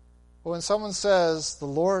 But when someone says, the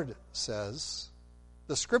Lord says,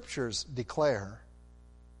 the Scriptures declare,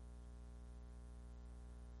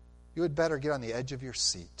 you had better get on the edge of your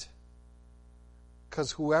seat.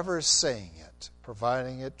 Because whoever is saying it,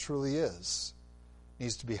 providing it truly is,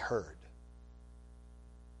 needs to be heard.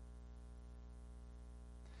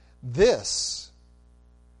 This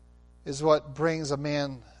is what brings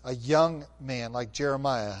a young man like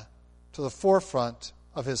Jeremiah to the forefront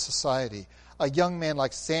of his society. A young man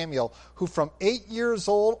like Samuel, who from 8 years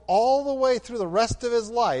old all the way through the rest of his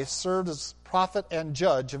life served as prophet and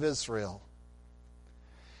judge of Israel.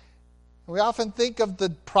 We often think of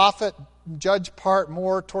the prophet judge part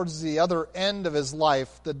more towards the other end of his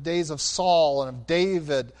life, the days of Saul and of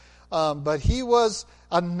David. But he was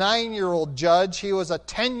a 9-year-old judge. He was a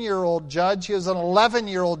 10-year-old judge. He was an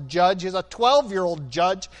 11-year-old judge. He was a 12-year-old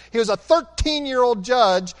judge. He was a 13-year-old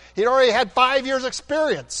judge. He'd already had 5 years'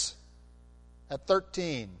 experience at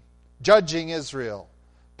 13, judging Israel,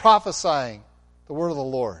 prophesying the word of the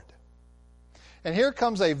Lord. And here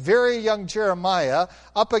comes a very young Jeremiah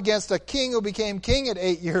up against a king who became king at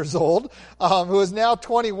 8 years old, who is now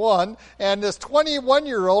 21. And this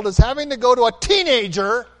 21-year-old is having to go to a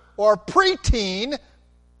teenager or a preteen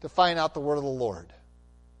to find out the word of the Lord.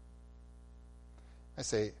 I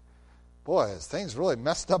say, boy, is things really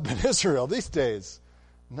messed up in Israel these days.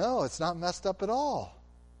 No, it's not messed up at all.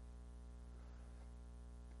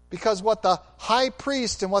 Because what the high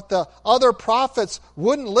priest and what the other prophets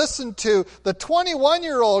wouldn't listen to, the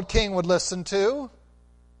 21-year-old king would listen to.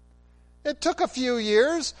 It took a few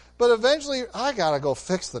years, but eventually, I got to go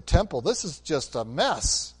fix the temple. This is just a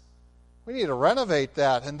mess. We need to renovate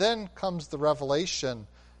that. And then comes the revelation,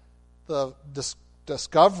 the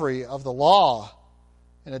discovery of the law.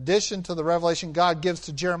 In addition to the revelation God gives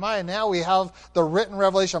to Jeremiah, now we have the written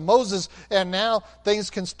revelation of Moses, and now things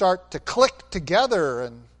can start to click together,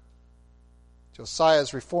 and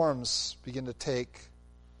Josiah's reforms begin to take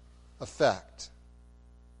effect.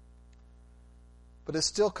 But it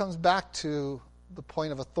still comes back to the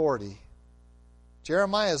point of authority.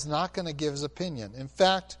 Jeremiah is not going to give his opinion. In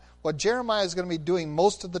fact, what Jeremiah is going to be doing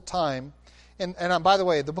most of the time, and by the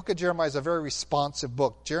way, the book of Jeremiah is a very responsive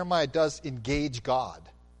book. Jeremiah does engage God.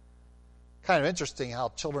 Kind of interesting how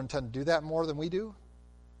children tend to do that more than we do.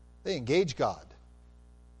 They engage God.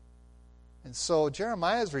 And so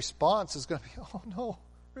Jeremiah's response is going to be, oh no,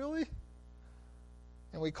 really?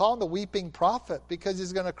 And we call him the weeping prophet because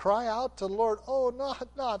he's going to cry out to the Lord, oh,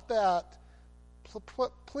 not that.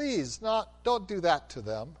 Please, don't do that to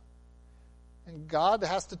them. And God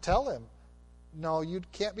has to tell him, no, you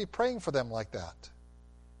can't be praying for them like that.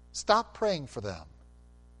 Stop praying for them.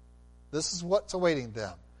 This is what's awaiting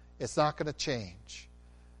them. It's not going to change.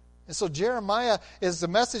 And so Jeremiah is the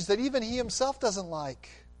message that even he himself doesn't like.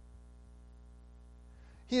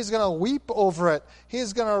 He is going to weep over it. He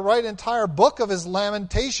is going to write an entire book of his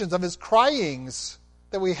lamentations, of his cryings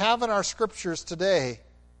that we have in our scriptures today.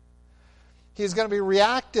 He's going to be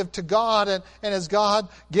reactive to God, and as God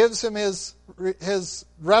gives him his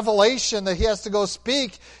revelation that he has to go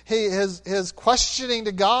speak, his questioning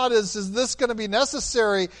to God is this going to be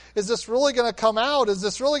necessary? Is this really going to come out? Is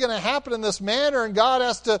this really going to happen in this manner? And God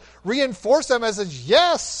has to reinforce that message,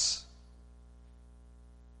 yes.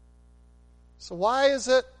 So why is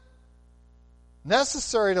it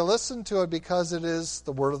necessary to listen to it? Because it is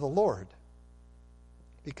the word of the Lord.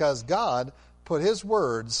 Because God put his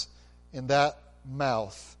words in that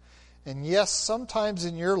mouth. And yes, sometimes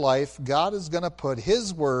in your life, God is going to put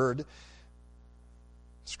his word,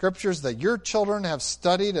 scriptures that your children have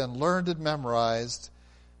studied and learned and memorized,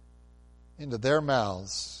 into their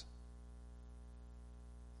mouths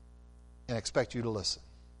and expect you to listen.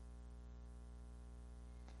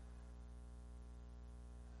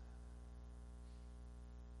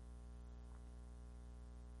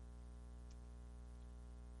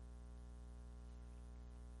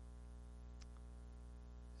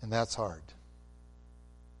 And that's hard.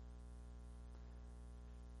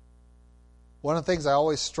 One of the things I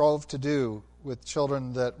always strove to do with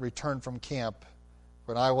children that returned from camp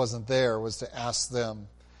when I wasn't there was to ask them,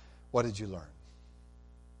 what did you learn?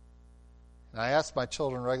 And I asked my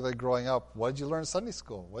children regularly growing up, what did you learn in Sunday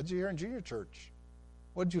school? What did you hear in junior church?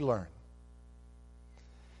 What did you learn?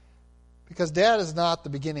 Because Dad is not the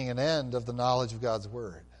beginning and end of the knowledge of God's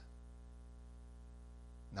Word.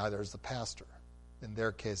 Neither is the pastor. In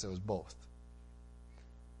their case, it was both.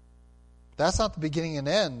 That's not the beginning and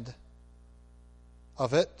end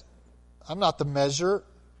of it. I'm not the measure.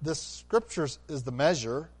 This Scripture is the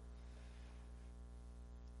measure.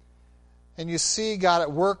 And you see God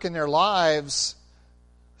at work in their lives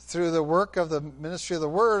through the work of the ministry of the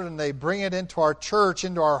Word, and they bring it into our church,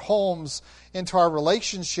 into our homes, into our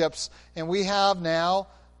relationships, and we have now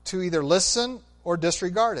to either listen or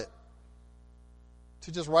disregard it.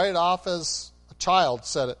 To just write it off as child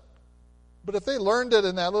said it. But if they learned it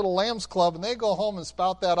in that little Lambs Club and they go home and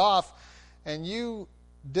spout that off and you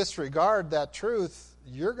disregard that truth,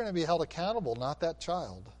 you're going to be held accountable, not that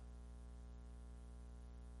child.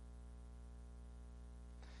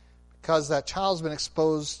 Because that child's been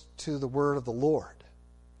exposed to the word of the Lord.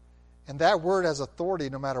 And that word has authority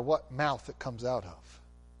no matter what mouth it comes out of.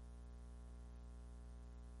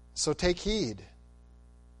 So take heed.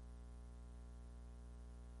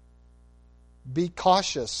 Be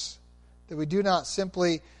cautious that we do not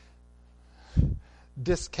simply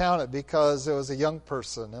discount it because it was a young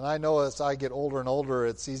person. And I know as I get older and older,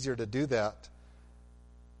 it's easier to do that.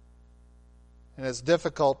 And it's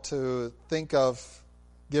difficult to think of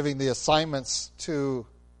giving the assignments to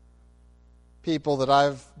people that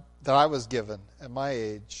I was given at my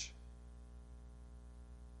age.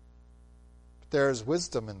 But there is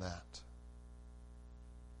wisdom in that.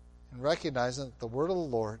 And recognizing that the word of the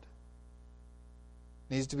Lord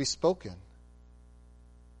needs to be spoken,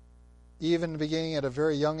 even beginning at a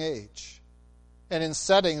very young age, and in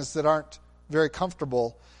settings that aren't very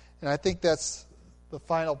comfortable. And I think that's the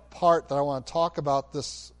final part that I want to talk about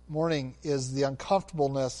this morning, is the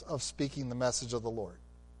uncomfortableness of speaking the message of the Lord.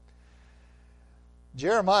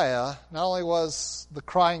 Jeremiah not only was the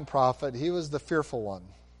crying prophet, he was the fearful one.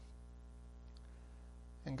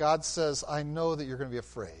 And God says, I know that you're going to be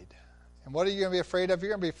afraid. And what are you going to be afraid of?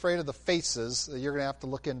 You're going to be afraid of the faces that you're going to have to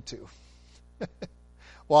look into.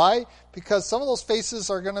 Why? Because some of those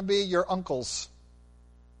faces are going to be your uncles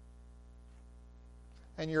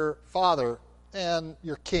and your father and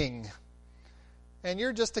your king. And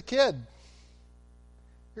you're just a kid.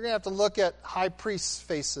 You're going to have to look at high priests'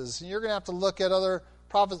 faces. And you're going to have to look at other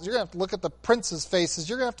prophets. You're going to have to look at the princes' faces.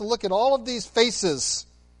 You're going to have to look at all of these faces.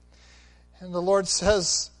 And the Lord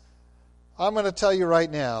says, I'm going to tell you right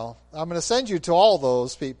now, I'm going to send you to all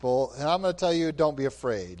those people, and I'm going to tell you, don't be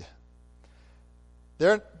afraid.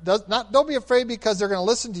 Don't be afraid because they're going to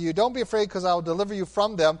listen to you. Don't be afraid because I will deliver you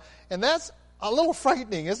from them. And that's a little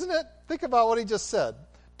frightening, isn't it? Think about what he just said.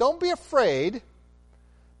 Don't be afraid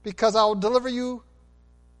because I will deliver you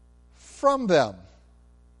from them.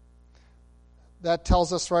 That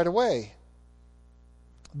tells us right away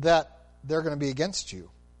that they're going to be against you.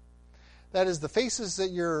 That is, the faces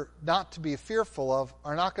that you're not to be fearful of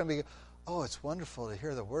are not going to be, oh, it's wonderful to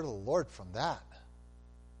hear the word of the Lord from that.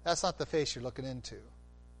 That's not the face you're looking into.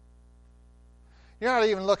 You're not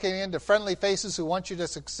even looking into friendly faces who want you to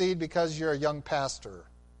succeed because you're a young pastor.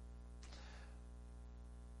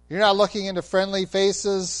 You're not looking into friendly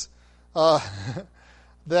faces or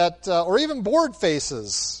even bored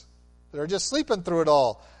faces that are just sleeping through it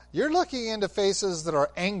all. You're looking into faces that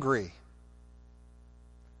are angry,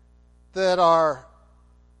 that are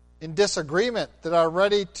in disagreement, that are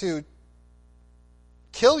ready to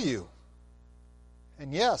kill you.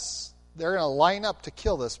 And yes, they're going to line up to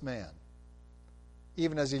kill this man,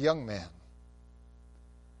 even as a young man.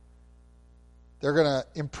 They're going to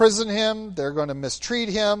imprison him. They're going to mistreat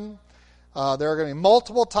him. There are going to be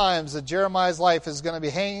multiple times that Jeremiah's life is going to be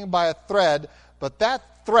hanging by a thread, but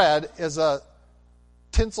that thread is a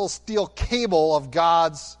tinsel steel cable of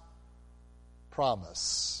God's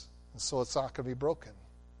promise. And so it's not going to be broken.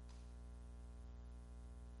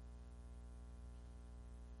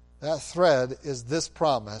 That thread is this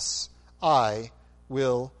promise: I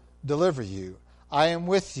will deliver you. I am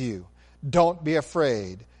with you. Don't be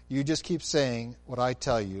afraid. You just keep saying what I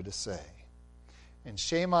tell you to say. And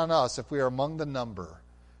shame on us if we are among the number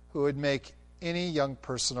who would make any young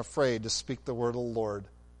person afraid to speak the word of the Lord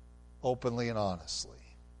openly and honestly.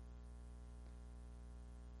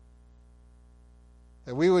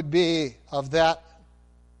 That we would be of that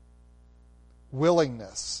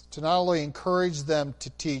willingness to not only encourage them to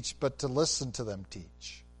teach, but to listen to them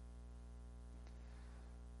teach.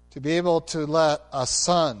 To be able to let a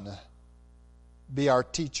son be our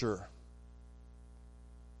teacher,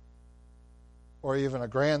 or even a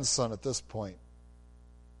grandson at this point.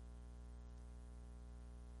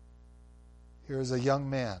 Here's a young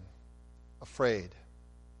man, afraid,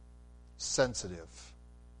 sensitive.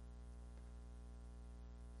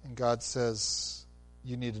 And God says,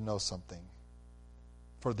 you need to know something.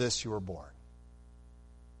 For this you were born.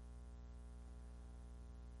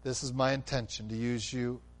 This is my intention, to use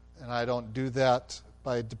you, and I don't do that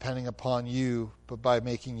by depending upon you, but by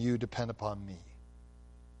making you depend upon me.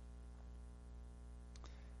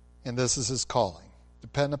 And this is his calling.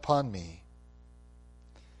 Depend upon me.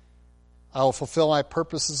 I will fulfill my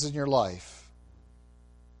purposes in your life.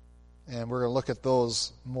 And we're going to look at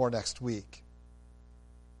those more next week.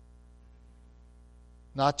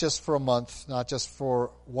 Not just for a month, not just for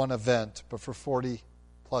one event, but for 40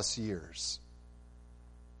 plus years.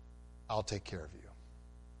 I'll take care of you.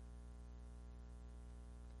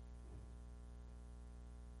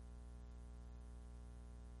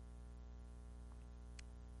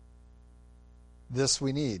 This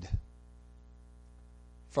we need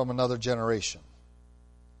from another generation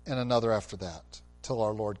and another after that till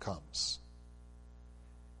our Lord comes.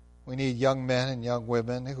 We need young men and young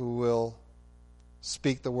women who will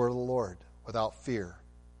speak the word of the Lord without fear.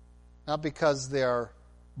 Not because they are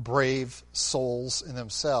brave souls in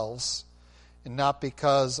themselves, and not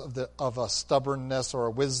because of a stubbornness or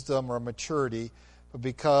a wisdom or a maturity, but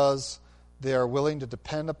because they are willing to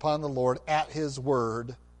depend upon the Lord at his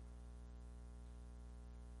word,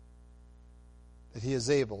 that he is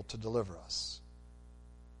able to deliver us.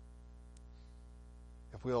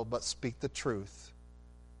 If we will but speak the truth,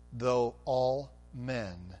 though all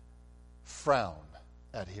men frown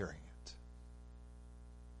at hearing it.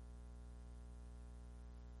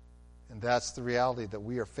 And that's the reality that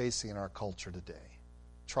we are facing in our culture today.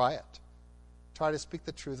 Try it. Try to speak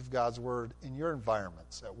the truth of God's word in your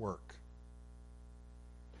environments at work.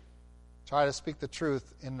 Try to speak the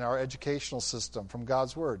truth in our educational system from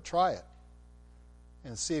God's word. Try it.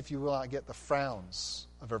 And see if you will not get the frowns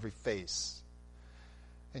of every face.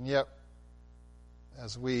 And yet,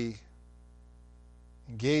 as we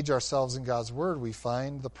engage ourselves in God's word, we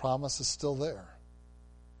find the promise is still there.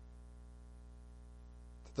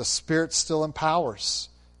 The Spirit still empowers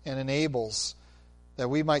and enables that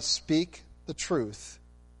we might speak the truth,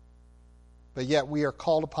 but yet we are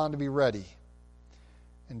called upon to be ready.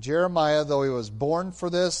 And Jeremiah, though he was born for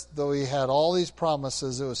this, though he had all these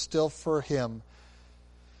promises, it was still for him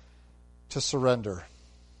to surrender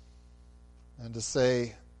and to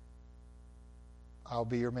say, I'll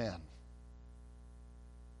be your man,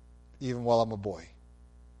 even while I'm a boy,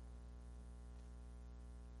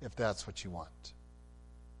 if that's what you want.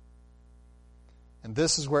 And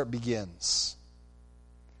this is where it begins.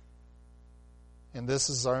 And this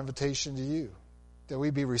is our invitation to you, that we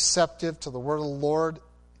be receptive to the word of the Lord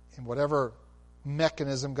in whatever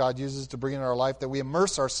mechanism God uses to bring in our life, that we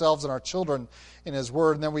immerse ourselves and our children in his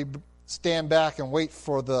word, and then we stand back and wait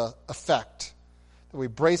for the effect, that we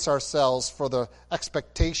brace ourselves for the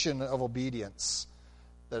expectation of obedience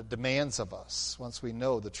that it demands of us once we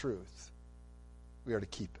know the truth. We are to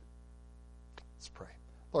keep it. Let's pray.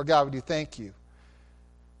 Lord God, we do thank you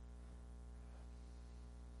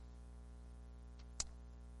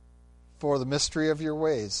for the mystery of your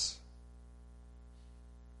ways.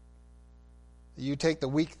 You take the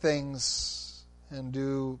weak things and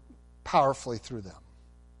do powerfully through them.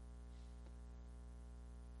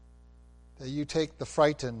 That you take the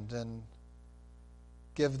frightened and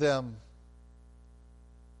give them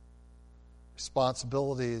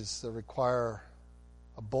responsibilities that require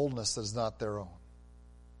a boldness that is not their own.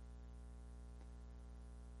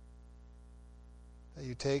 That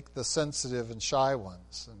you take the sensitive and shy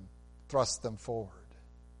ones and thrust them forward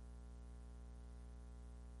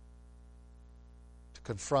to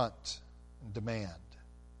confront and demand.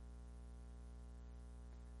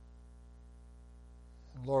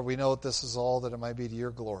 And Lord, we know that this is all that it might be to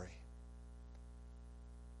your glory.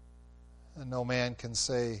 And no man can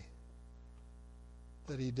say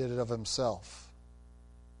that he did it of himself.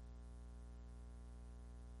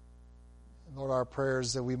 And Lord, our prayer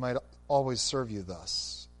is that we might always serve you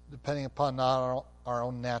thus, depending upon not our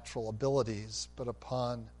own natural abilities, but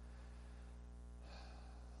upon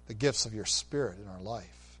the gifts of your Spirit in our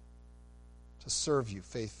life, to serve you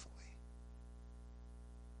faithfully.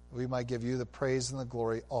 We might give you the praise and the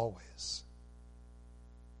glory always.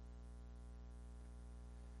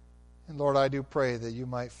 And Lord, I do pray that you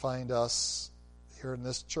might find us here in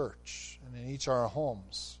this church and in each of our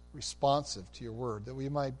homes responsive to your word, that we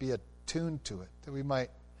might be attuned to it, that we might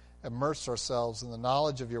immerse ourselves in the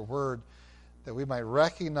knowledge of your word, that we might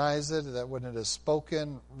recognize it, that when it is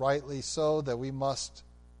spoken rightly so, that we must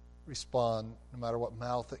respond no matter what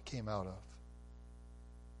mouth it came out of.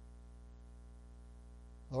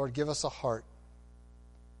 Lord, give us a heart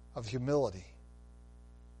of humility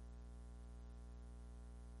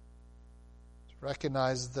to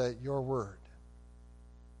recognize that your word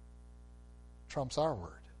trumps our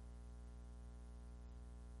word.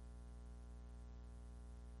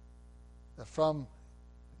 That from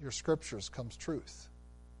your scriptures comes truth.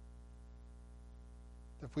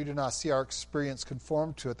 If we do not see our experience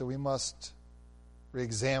conform to it, that we must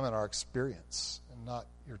re-examine our experience and not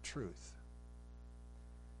your truth.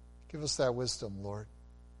 Give us that wisdom, Lord.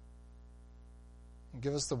 And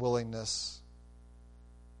give us the willingness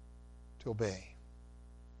to obey.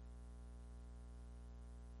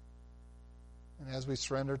 And as we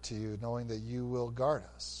surrender to you, knowing that you will guard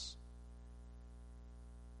us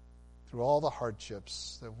through all the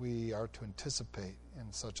hardships that we are to anticipate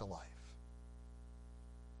in such a life.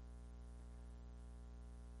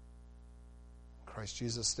 In Christ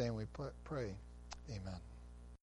Jesus' name we pray. Amen.